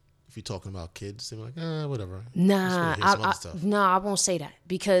 If you're talking about kids, they're like, whatever. Nah, I won't say that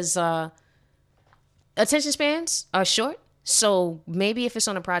because attention spans are short. So maybe if it's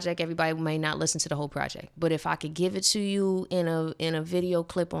on a project, everybody may not listen to the whole project. But if I could give it to you in a video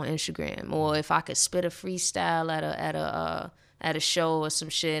clip on Instagram, or if I could spit a freestyle at a show or some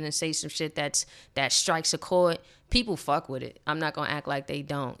shit and say some shit that strikes a chord, people fuck with it. I'm not gonna act like they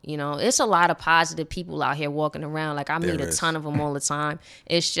don't. It's a lot of positive people out here walking around. Like, I meet a ton of them all the time.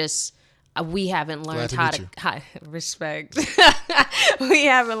 It's just we haven't learned how to respect. We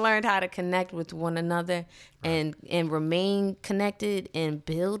haven't learned how to connect with one another and remain connected and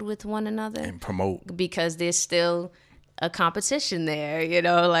build with one another and promote, because there's still a competition there.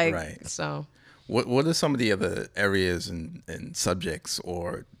 So. What are some of the other areas and subjects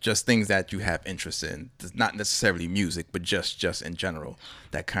or just things that you have interest in? Not necessarily music, but just in general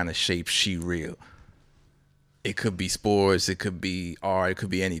that kind of shapes She Real. It could be sports, it could be art, it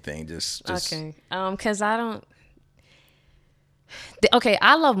could be anything. Just okay. Because I don't. Okay,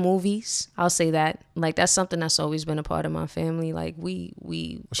 I love movies. I'll say that. Like, that's something that's always been a part of my family. Like, we.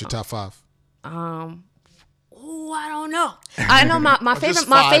 What's your top 5? I don't know. I know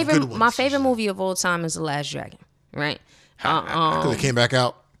my favorite movie of all time is The Last Dragon, right? Because it came back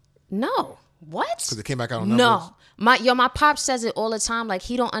out. No, what? Because it came back out on Netflix? No, my pop says it all the time. Like,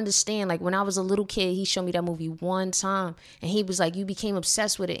 he don't understand. Like, when I was a little kid, he showed me that movie one time, and he was like, "You became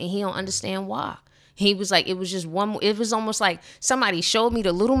obsessed with it," and he don't understand why. He was like, it was just one. It was almost like somebody showed me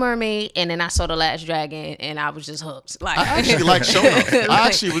The Little Mermaid, and then I saw The Last Dragon, and I was just hooked. Like, I actually like Shona. I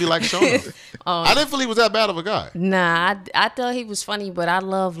actually really like Shona. I didn't feel he was that bad of a guy. Nah, I thought he was funny, but I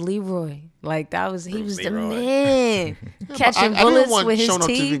love Leroy. Like, he was the man. Catching bullets with his Shona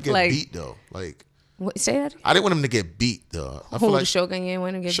teeth. To get like, beat though. Like, what, say that? I didn't want him to get beat though. I Who, feel the Shogun? You didn't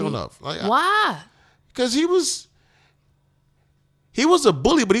want him to get beat? Shona. Like, why? Because he was a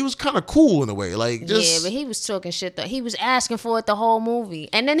bully, but he was kind of cool in a way. Like, just yeah, but he was talking shit though. He was asking for it the whole movie,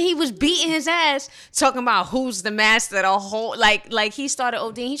 and then he was beating his ass, talking about who's the master. The whole like he started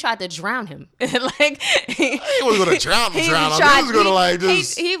ODing. He tried to drown him. Like, he wasn't gonna drown him. He was gonna like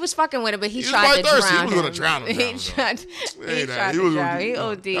just. He was fucking with it, but he tried to drown him. He was gonna drown him. He tried to drown. He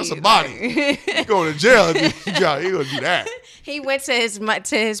OD'd. That's a body. He going to jail if he gonna do that. He went to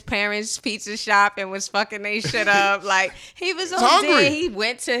his parents' pizza shop and was fucking they shit up. Like, he was ODing. hungry. did. He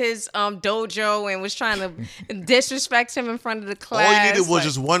went to his dojo and was trying to disrespect him in front of the class. All you needed was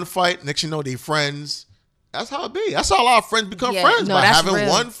just one fight. Next, you know, they friends. That's how it be. That's how a lot of friends become friends by having real.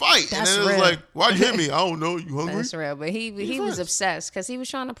 one fight. That's and then real. It's like, why'd you hit me? I don't know. You hungry? That's real. But he was obsessed because he was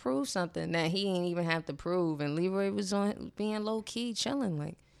trying to prove something that he didn't even have to prove. And Leroy was being low key, chilling,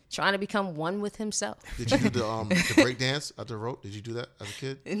 like trying to become one with himself. Did you do the break dance at the rope? Did you do that as a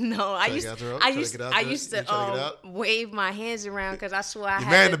kid? No, I used to wave my hands around because I swore I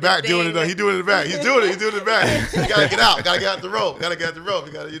had man in the back doing it. He doing it in the back. He's doing it in the back. You gotta get out. Gotta get out the rope.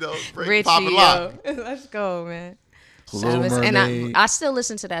 You gotta break, pop and lock. Let's go, man. Little Mermaid. And I still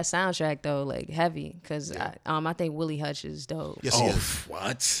listen to that soundtrack though, like heavy, because I think Willie Hutch is dope. Yes, he is.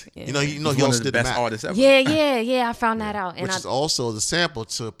 What? Yeah. You know he one also of the did best the artists ever. Yeah. I found that out, and which is also the sample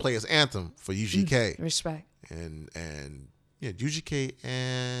to play his anthem for UGK. Respect. And UGK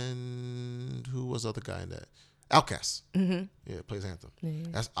and who was the other guy in that? Outkast. Mm-hmm. Yeah, plays anthem.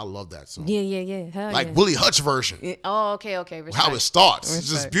 Yeah. I love that song. Yeah. Hell like yeah. Willie Hutch version. Yeah. Oh, okay. Respect. How it starts. It's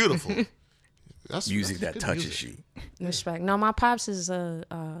just beautiful. That's music that touches you. Respect. No, my pops is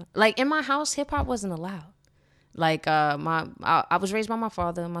like in my house, hip hop wasn't allowed. Like I was raised by my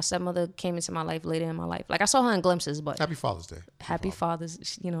father. My stepmother came into my life later in my life. Like I saw her in glimpses, but Happy Father's Day. Happy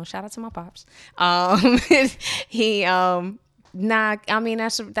Father's. Shout out to my pops. He nah. I mean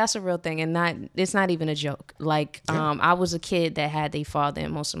that's a real thing, and it's not even a joke. Like I was a kid that had their father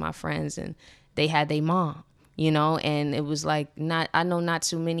and most of my friends, and they had their mom. And it was like I know not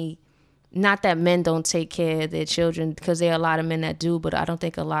too many. Not that men don't take care of their children, because there are a lot of men that do, but I don't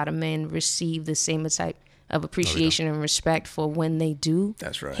think a lot of men receive the same type of appreciation and respect for when they do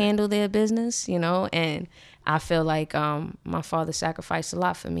handle their business, and I feel like my father sacrificed a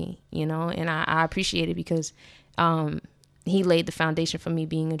lot for me, and I appreciate it because he laid the foundation for me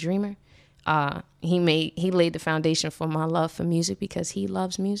being a dreamer. He laid the foundation for my love for music because he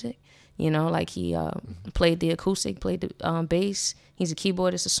loves music. Like he played the acoustic, played the bass. He's a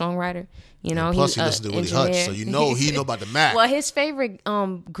keyboardist, a songwriter. Plus, he listened to Willie Hutch, so he know about the Mac. Well, his favorite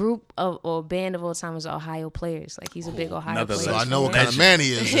group or band of all time is Ohio Players. Like he's a big Ohio player. So I know what kind of man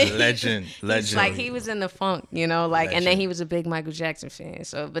he is. Legend. Like he was in the funk, and then he was a big Michael Jackson fan.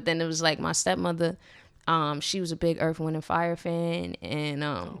 So, but then it was like my stepmother. She was a big Earth, Wind and Fire fan, and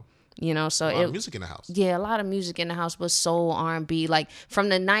so a lot of music in the house. Yeah, a lot of music in the house, but soul, R&B. Like from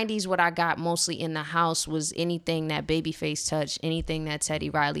the 90s, what I got mostly in the house was anything that Babyface touched, anything that Teddy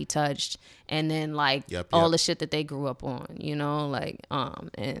Riley touched, and then like all the shit that they grew up on,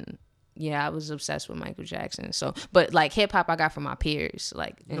 and yeah, I was obsessed with Michael Jackson. So, but like hip hop, I got from my peers.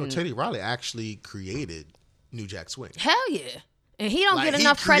 Like, Teddy Riley actually created New Jack Swing. Hell yeah. And he don't get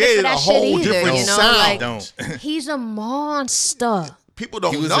enough credit for that shit either. Sound. Like he's a monster. People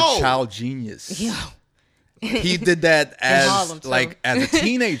don't know. He was a child genius. Yeah. He did that as a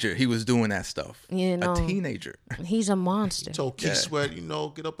teenager. He was doing that stuff. A teenager. He's a monster. He told Keith Sweat,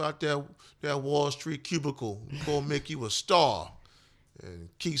 get up out there, that Wall Street cubicle. Go make you a star. And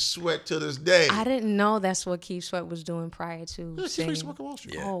Keith Sweat to this day. I didn't know that's what Keith Sweat was doing prior to singing. Keith Sweat Wall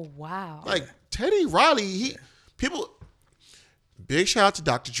Street. Yeah. Oh wow. Like Teddy Riley, big shout out to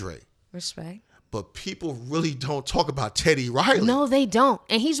Dr. Dre. Respect. But people really don't talk about Teddy Riley. No, they don't.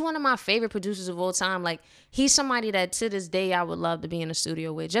 And he's one of my favorite producers of all time. Like, he's somebody that to this day I would love to be in the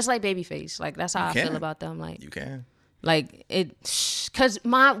studio with. Just like Babyface. Like, that's how I feel about them. Like, you can. Like, because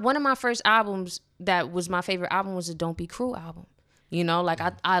one of my first albums that was my favorite album was the Don't Be Cruel album. Like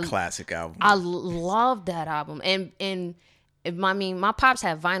I classic album. I love that album. And my pops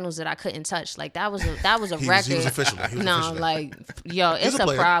had vinyls that I couldn't touch. Like that was a record. He was official. It's a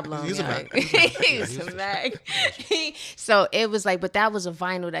problem. He's a Mac. So it was like, but that was a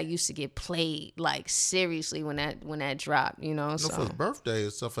vinyl that used to get played like seriously when that dropped. So for his birthday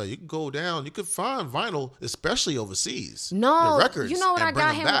and stuff like you can go down. You could find vinyl, especially overseas. No, the records. I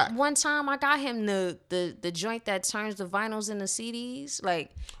got him back. One time. I got him the joint that turns the vinyls into CDs. Like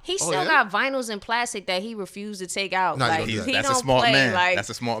he still got vinyls in plastic that he refused to take out. No, like that's a smart man. That's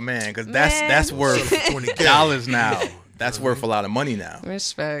a smart man because that's worth dollars now. That's worth a lot of money now.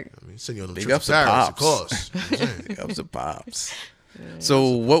 Respect. Big ups to Pops. Big ups to Pops. So,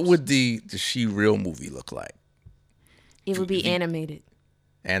 what would the She Real movie look like? It would be animated.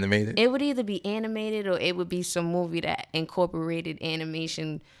 Animated? It would either be animated or it would be some movie that incorporated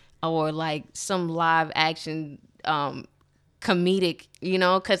animation or like some live action comedic.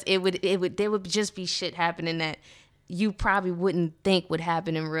 Because there would just be shit happening that you probably wouldn't think would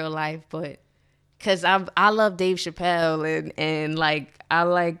happen in real life, but because I love Dave Chappelle and like I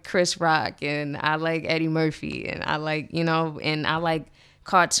like Chris Rock and I like Eddie Murphy and I like and I like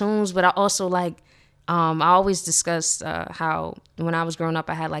cartoons, but I also like I always discuss how when I was growing up,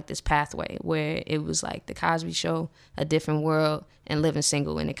 I had like this pathway where it was like The Cosby Show, A Different World, and Living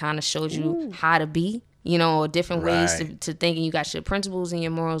Single. And it kind of showed you how to be, you know, or different ways to think. And you got your principles and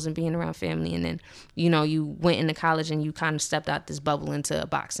your morals and being around family. And then, you know, you went into college and you kind of stepped out this bubble into a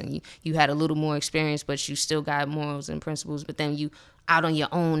box. And you had a little more experience, but you still got morals and principles. But then you out on your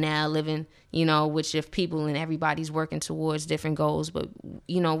own now living, you know, with your people, and everybody's working towards different goals, but,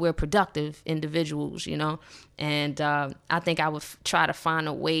 you know, we're productive individuals, you know, and I think I would try to find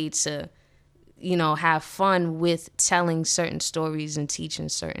a way to, you know, have fun with telling certain stories and teaching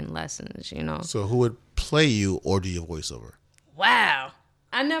certain lessons, you know. So who would play you or do your voiceover? Wow.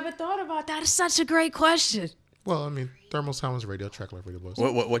 I never thought about that. It's such a great question. Well, I mean, Thermal Sounds Radio, Track Life Radio Boys.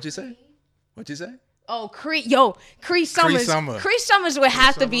 What'd you say? What'd you say? Oh, Cree Summers. Cree Summers would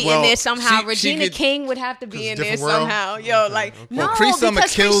have to be in there somehow. Regina King would have to be in there somehow. Yo, like, no, Cree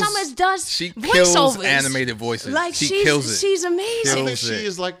because Cree Summers does she voiceovers. Kills animated voices. Like, she kills it. She's amazing. I think she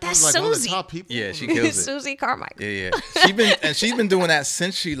is like one of the top people. Yeah, she kills it. Susie Carmichael. Yeah. She's been doing that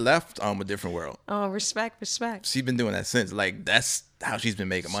since she left A Different World. Oh, respect. She's been doing that since. Like, that's how she's been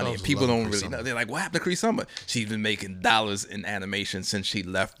making money. And people don't really know. They're like, what happened to Cree Summer? She's been making dollars in animation since she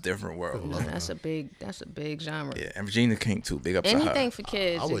left Different World. That's a big genre. Yeah, and Regina King too. Big up to her. Anything for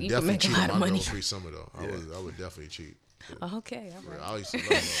kids. I would you definitely can make cheat a lot on of my money. girl Cree Summer though. I would definitely cheat. Okay, all right. I used to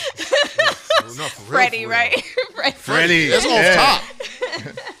love her. Freddie, right? Freddie. That's off top.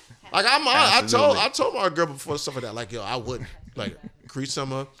 Like I told my girl before stuff like that. Like, yo, I wouldn't. Like, Cree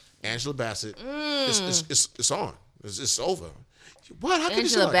Summer, Angela Bassett. It's on. It's over. What? How can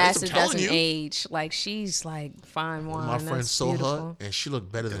Angela Bassett doesn't age. Like, she's like fine wine. My friend saw beautiful. her, and she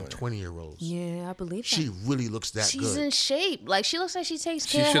looked better than 20-year-olds. Yeah, I believe that. She really looks that good. She's in shape. Like, she looks like she takes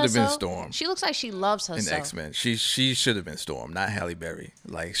care of herself. She should have been Storm. She looks like she loves herself. In X-Men. She should have been Storm, not Halle Berry.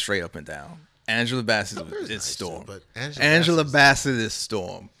 Like, straight up and down. Angela Bassett is nice Storm. But Angela Bassett is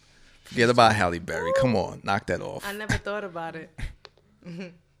Storm. Forget about Halle Berry. Come on, knock that off. I never thought about it.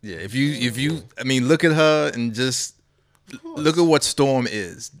 Yeah, if you, I mean, look at her and just look at what Storm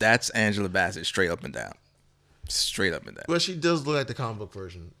is. That's Angela Bassett, straight up and down. Straight up and down. Well, she does look like the comic book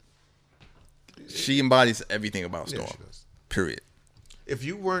version. She embodies everything about Storm. Yeah, she does. Period. If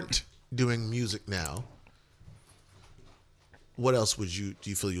you weren't doing music now, what else do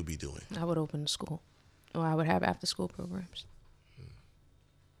you feel you'll be doing? I would open a school, or I would have after-school programs.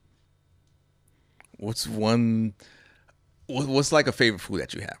 What's like a favorite food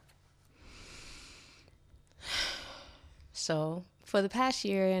that you have? So for the past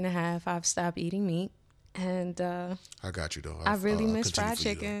year and a half, I've stopped eating meat, and I got you though. I really miss fried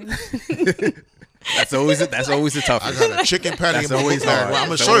chicken. That's always the toughest. I got a chicken patty. That's in my always hard. I'm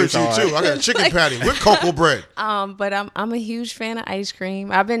gonna show it to you too. I got a chicken patty with cocoa bread. But I'm a huge fan of ice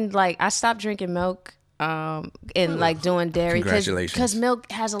cream. I've been like, I stopped drinking milk. And like doing dairy because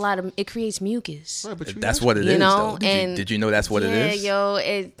milk has a lot of, it creates mucus. Right, that's what it is. Know? Though. Did you know that's what it is? Yeah,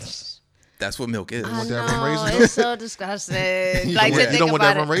 yo, that's what milk is. Want that from Raisin? It's so disgusting. Like, you don't want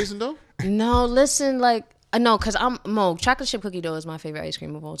that from Raisin though? No, listen, like, no, because chocolate chip cookie dough is my favorite ice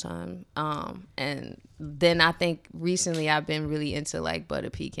cream of all time. And then I think recently I've been really into like butter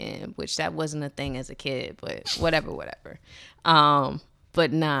pecan, which that wasn't a thing as a kid, but whatever.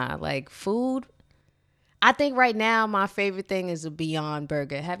 But nah, like food. I think right now my favorite thing is a Beyond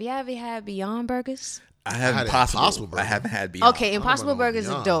Burger. Have you ever had Beyond Burgers? I had Impossible Burger. I haven't had Beyond. Okay, Impossible Burgers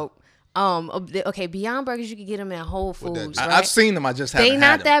are dope. Okay, Beyond Burgers, you can get them at Whole Foods. Right? I've seen them. I just haven't. They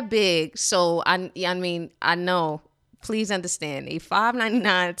not that big, so I mean I know. Please understand, they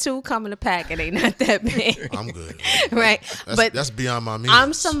 $5.99, 2 come in a pack, and they not that big. I'm good. Right, but that's beyond my means.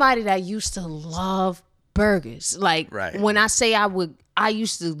 I'm somebody that used to love burgers. Like when I say I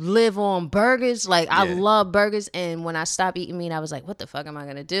used to live on burgers. Like, I love burgers. And when I stopped eating meat, I was like, what the fuck am I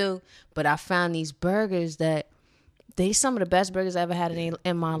going to do? But I found these burgers that they some of the best burgers I ever had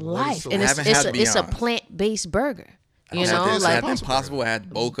in my life. And it's a plant-based burger. You know, like Impossible. I had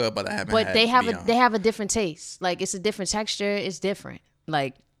Boca, but I haven't. But they have a different taste. Like, it's a different texture. It's different.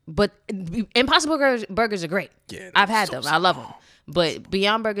 Like, but Impossible burgers are great. Yeah, I've had them. I love them. But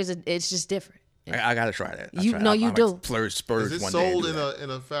Beyond Burgers, it's just different. I gotta try that. You do. Splurge is it one sold day in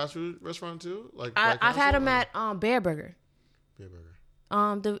a fast food restaurant too? Like I've had them at Bear Burger. Bear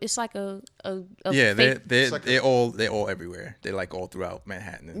Burger. It's like a yeah. They're all everywhere. They're like all throughout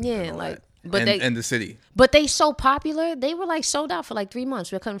Manhattan. And like that. But and the city. But they so popular. They were like sold out for like 3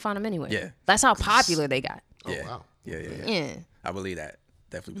 months. We couldn't find them anywhere. Yeah, that's how popular they got. Oh wow. Yeah. I believe that.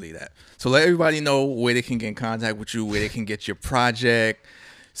 Definitely believe that. So let everybody know where they can get in contact with you, where they can get your project.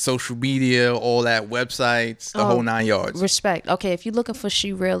 social media, all that, websites, the whole 9 yards. Respect. Okay, if you're looking for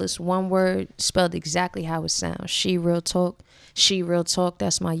She Real, it's one word spelled exactly how it sounds. She Real Talk. She Real Talk.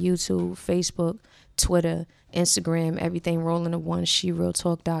 That's my YouTube, Facebook, Twitter, Instagram, everything rolling to one.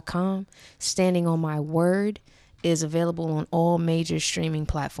 SheRealTalk.com. Standing on My Word is available on all major streaming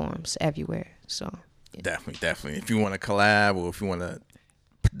platforms everywhere. So yeah. Definitely. If you want to collab or if you want to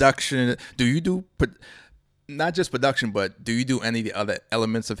production, do you do not just production, but do you do any of the other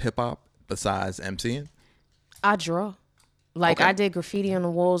elements of hip hop besides MCing? I draw. Like, okay. I did graffiti on the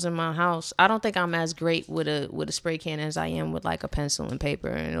walls in my house. I don't think I'm as great with a spray can as I am with like a pencil and paper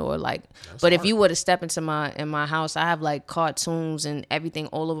or like. That's but hard. If you were to step into my house, I have like cartoons and everything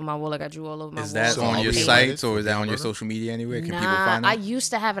all over my wall. Like I drew all over my wall. Is that on your sites or is that on your social media anywhere? Can people find it? I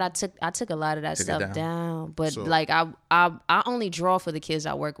used to have it. I took a lot of that stuff down. But so, like I only draw for the kids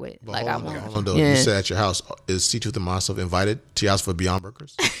I work with. Like I won't. Hold on, though. Yeah. You said at your house, is C-Tooth and myself invited to your house for Beyond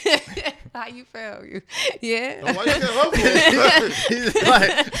Burgers? How you feel? Yeah. No, why you can't help it?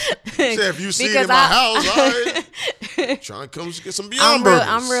 He said, if you see it in my house, all right. Trying to come get some Beyond Burgers.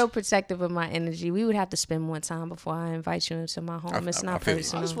 I'm real protective of my energy. We would have to spend more time before I invite you into my home. It's not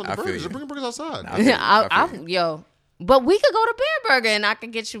personal. I just want the burgers. Bring burgers outside. Yo. But we could go to Bear Burger and I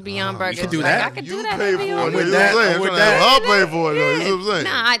could get you Beyond Burgers. You could do that. I could do that. Pay for it. I'm with that. I'll pay for it. Though. You know what I'm saying?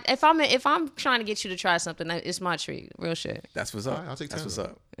 Nah, if I'm trying to get you to try something, it's my treat. Real shit. That's what's up. Right, I'll take 10. That's what's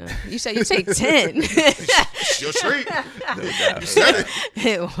up. Yeah. You say you take 10. It's your treat. You said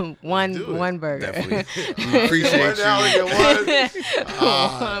it. One burger. Definitely. We appreciate you. One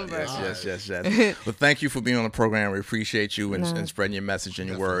burger. Yes. Well, thank you for being on the program. We appreciate you and spreading your message and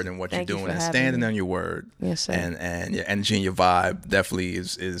your word and what you're doing and standing on your word. Yes, sir. And your energy and your vibe definitely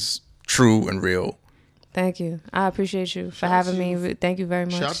is true and real. Thank you. I appreciate you for having me. Thank you very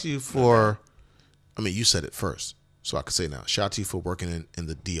much. Shout out to you for, you said it first, so I can say now. Shout out to you for working in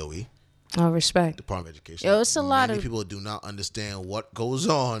the DOE. Oh, respect. Department of Education. Yo, it's a lot of people do not understand what goes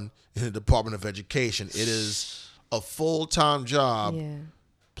on in the Department of Education. It is a full-time job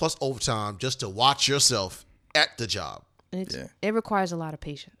plus overtime just to watch yourself at the job. It requires a lot of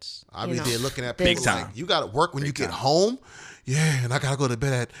patience. I mean, they're looking at people big time. Like, you got to work when you get home. Yeah, and I got to go to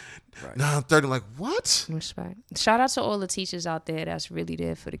bed at 9:30. Like, what? Respect. Shout out to all the teachers out there that's really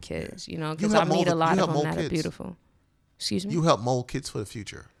there for the kids, because I meet a lot of them that are beautiful. Excuse me? You help mold kids for the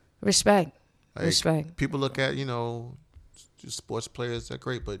future. Respect. Like, respect. People look at, sports players, they're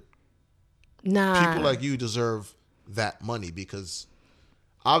great, but people like you deserve that money because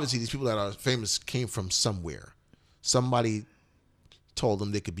obviously these people that are famous came from somewhere. Somebody told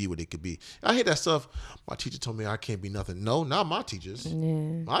them they could be what they could be. I hate that stuff. My teacher told me I can't be nothing. No, not my teachers.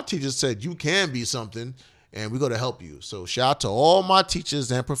 Yeah. My teachers said you can be something, and we're going to help you. So shout out to all my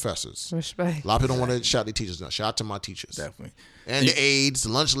teachers and professors. Respect. A lot of people don't want to shout their teachers now. Shout out to my teachers. Definitely. And the aides, the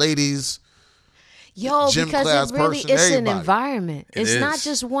lunch ladies. Because it's an environment. It's not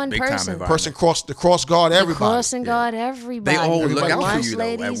just one person. Person cross guard everybody. Crossing guard everybody. They all look out for you, though,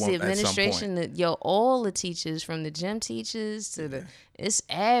 ladies, the administration, all the teachers from the gym teachers to it's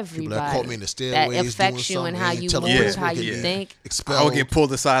everybody. People that caught me in the stairways that affects you and how you move, how you think. I would get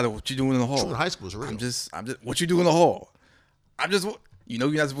pulled aside of what you doing in the hall. In high school is real. I'm just what you do in the hall. You're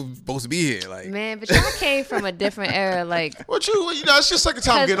not supposed to be here, like. Man, but y'all came from a different era, like. It's your second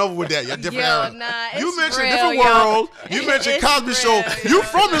time getting over with that. You're different era. You mentioned real, different world. You mentioned Cosby Show. You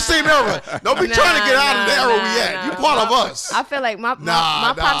from the same era. Don't be trying to get out of the era we at. You part of us. I feel like my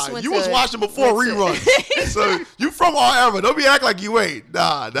pops went You was watching before reruns. So you from our era. Don't be act like you ain't.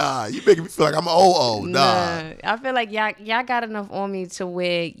 Nah. You making me feel like I'm an old. Nah. I feel like y'all got enough on me to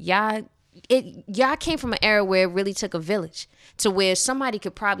where y'all came from an era where it really took a village to where somebody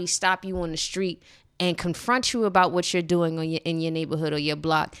could probably stop you on the street and confront you about what you're doing in your neighborhood or your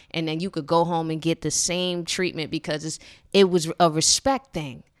block, and then you could go home and get the same treatment because it was a respect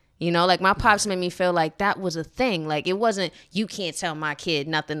thing. Like my pops made me feel like that was a thing. Like it wasn't, you can't tell my kid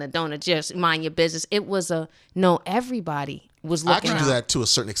nothing to don't just mind your business. It was no, everybody was looking out. I can do that to a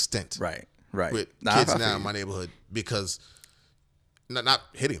certain extent. Right. With kids now in my neighborhood because not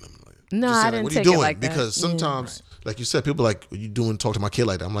hitting them. No, I didn't take it like that. Because sometimes, like you said, people like, what you doing? Talk to my kid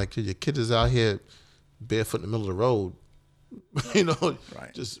like that. I'm like, your kid is out here barefoot in the middle of the road,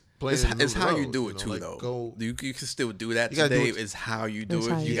 just playing. It's how you do it too, though. You can still do that today. It's how you do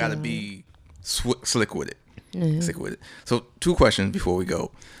it. You got to be slick with it. Mm-hmm. Slick with it. So 2 questions before we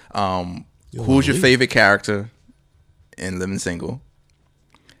go. Who's your favorite character in Living Single?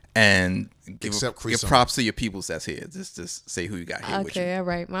 And give props to your peoples that's here. Just say who you got here with you. Okay, all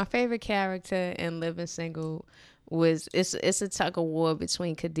right. My favorite character in Living Single was it's a tug of war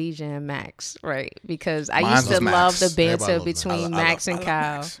between Khadijah and Max, right? Because I used to love the banter between Max and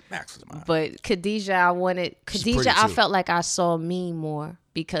Kyle. Max was mine. But Khadijah, I felt like I saw me more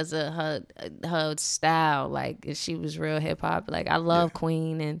because of her style. Like she was real hip hop. Like I love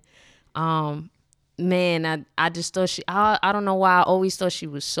Queen, and man, I just thought I don't know why I always thought she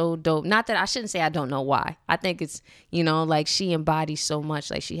was so dope. Not that I shouldn't say I don't know why. I think it's, like she embodies so much.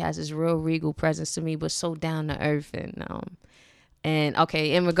 Like she has this real regal presence to me, but so down to earth. And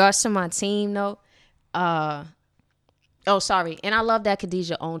okay, in regards to my team though, and I love that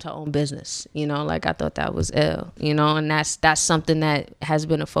Khadijah owned her own business. Like I thought that was ill. And that's something that has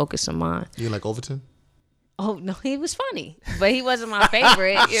been a focus of mine. You like Overton? Oh no, he was funny, but he wasn't my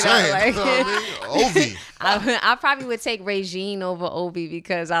favorite. Ovi. I probably would take Regine over Obi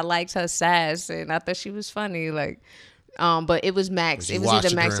because I liked her sass and I thought she was funny. But it was Max. It was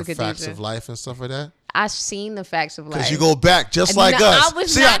either Max or Khadijah. Facts of Life and stuff like that. I've seen the Facts of Life. Because you go back just like us. I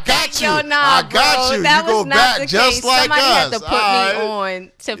got you. I got you. That you was go not back the just case. like Somebody us. had to put me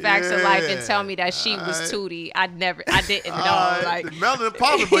on to Facts of Life and tell me that she was Tootie. I didn't know. Like Melanin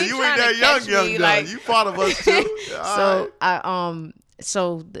Poppin', but you ain't that young. Like, you part of us too.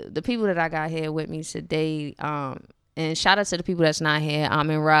 So the people that I got here with me today, and shout out to the people that's not here. I'm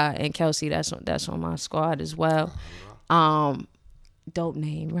in Ra and Kelsey. That's on my squad as well. Dope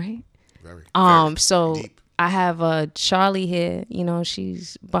name, right? Very so deep. I have Charlie here.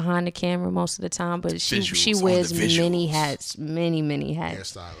 She's behind the camera most of the time, but she wears many hats, many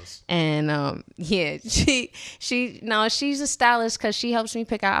hats. Hairstylist. And she's a stylist because she helps me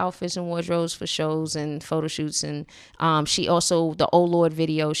pick out outfits and wardrobes for shows and photo shoots. And she also, the Oh Lord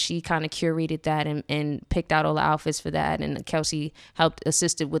video, she kind of curated that and picked out all the outfits for that. And Kelsey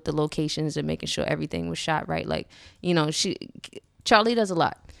assisted with the locations and making sure everything was shot right. Charlie does a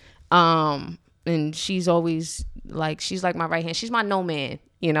lot. And she's always she's like my right hand. She's my no man.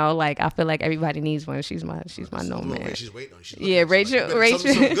 I feel like everybody needs one. She's my no man. She's waiting on you. Yeah, Rachel.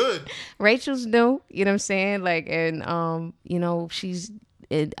 Something good. Rachel's new. You know what I'm saying?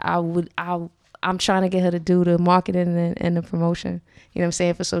 I'm trying to get her to do the marketing and the promotion, you know what I'm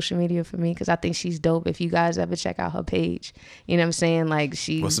saying, for social media for me, because I think she's dope. If you guys ever check out her page, you know what I'm saying,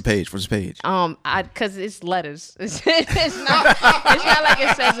 What's the page? Because it's letters. It's not like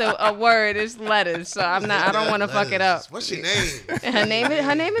it says a word. It's letters. So I don't want to fuck it up. What's your name? Her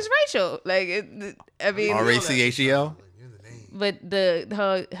name is Rachel. RACHEL. But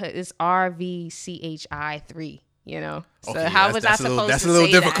it's RVCHI3. So okay, how was I supposed to say that? That's a little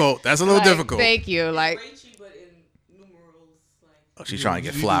difficult. That's a little difficult. Thank you. Reiki, but in numerals, she's trying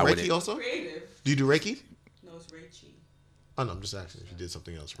to get fly with it. Also? Creative. Do you do Reiki? No, it's Reiki. Oh no, I'm just asking if you did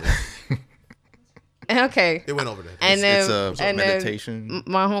something else. Okay. It went over there. And it's a meditation. Then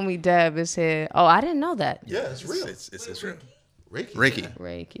my homie Deb is here. Oh, I didn't know that. Yeah, it's real. It's real.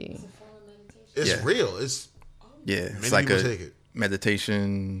 Reiki. It's real. It's like a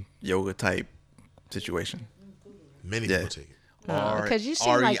meditation yoga type situation. Many people take it. Because you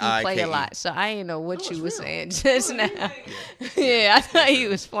seem like you play a lot, so I didn't know what you were saying just now. Yeah, I thought he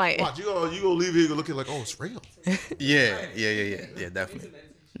was playing. Watch, you gonna leave here looking like, it's real. Yeah, definitely.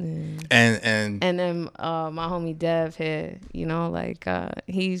 And then my homie Dev here,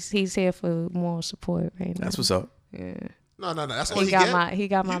 he's here for moral support right now. That's what's up. Yeah. No. That's all he got my back. You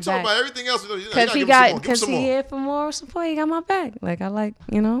talk about everything else. Because he here for moral support. He got my back. I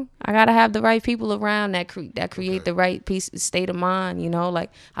gotta have the right people around that create the right state of mind.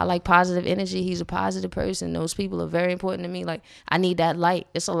 I like positive energy. He's a positive person. Those people are very important to me. I need that light.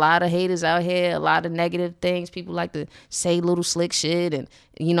 It's a lot of haters out here. A lot of negative things. People like to say little slick shit and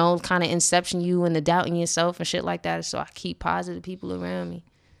kind of inception you into doubting yourself and shit like that. So I keep positive people around me.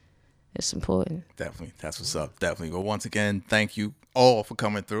 It's important. Definitely. That's what's up. Definitely. Well, once again, thank you all for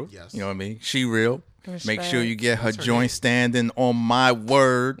coming through. Yes. You know what I mean? She real. Respect. Make sure you get her joint standing on my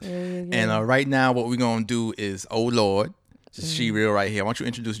word. Yeah. And right now, what we're going to do is, oh, Lord. This is She Real right here. I want you to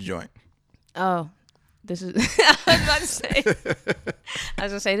introduce the joint. Oh, this is... I was about to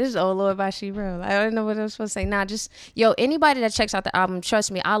say, this is Oh Lord by She Real. I don't know what I was supposed to say. Nah, just... Yo, anybody that checks out the album, trust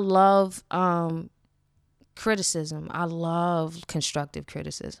me, I love criticism. I love constructive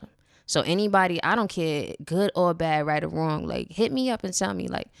criticism. So anybody, I don't care, good or bad, right or wrong, hit me up and tell me,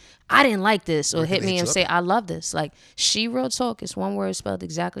 I didn't like this, or hit me and say, I love this. She Real Talk is one word spelled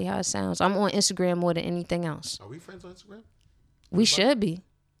exactly how it sounds. I'm on Instagram more than anything else. Are we friends on Instagram? We should be.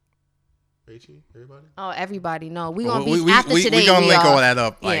 Rachie, everybody? Oh, everybody. No, we're going to be after today. We're going to link all that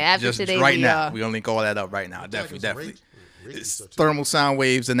up. After today, right now. We're going to link all that up right now. Definitely. It's Thermal Sound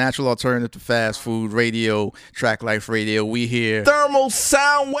Waves, the natural alternative to fast food radio, Track Life Radio. We here. Thermal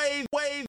Sound Wave.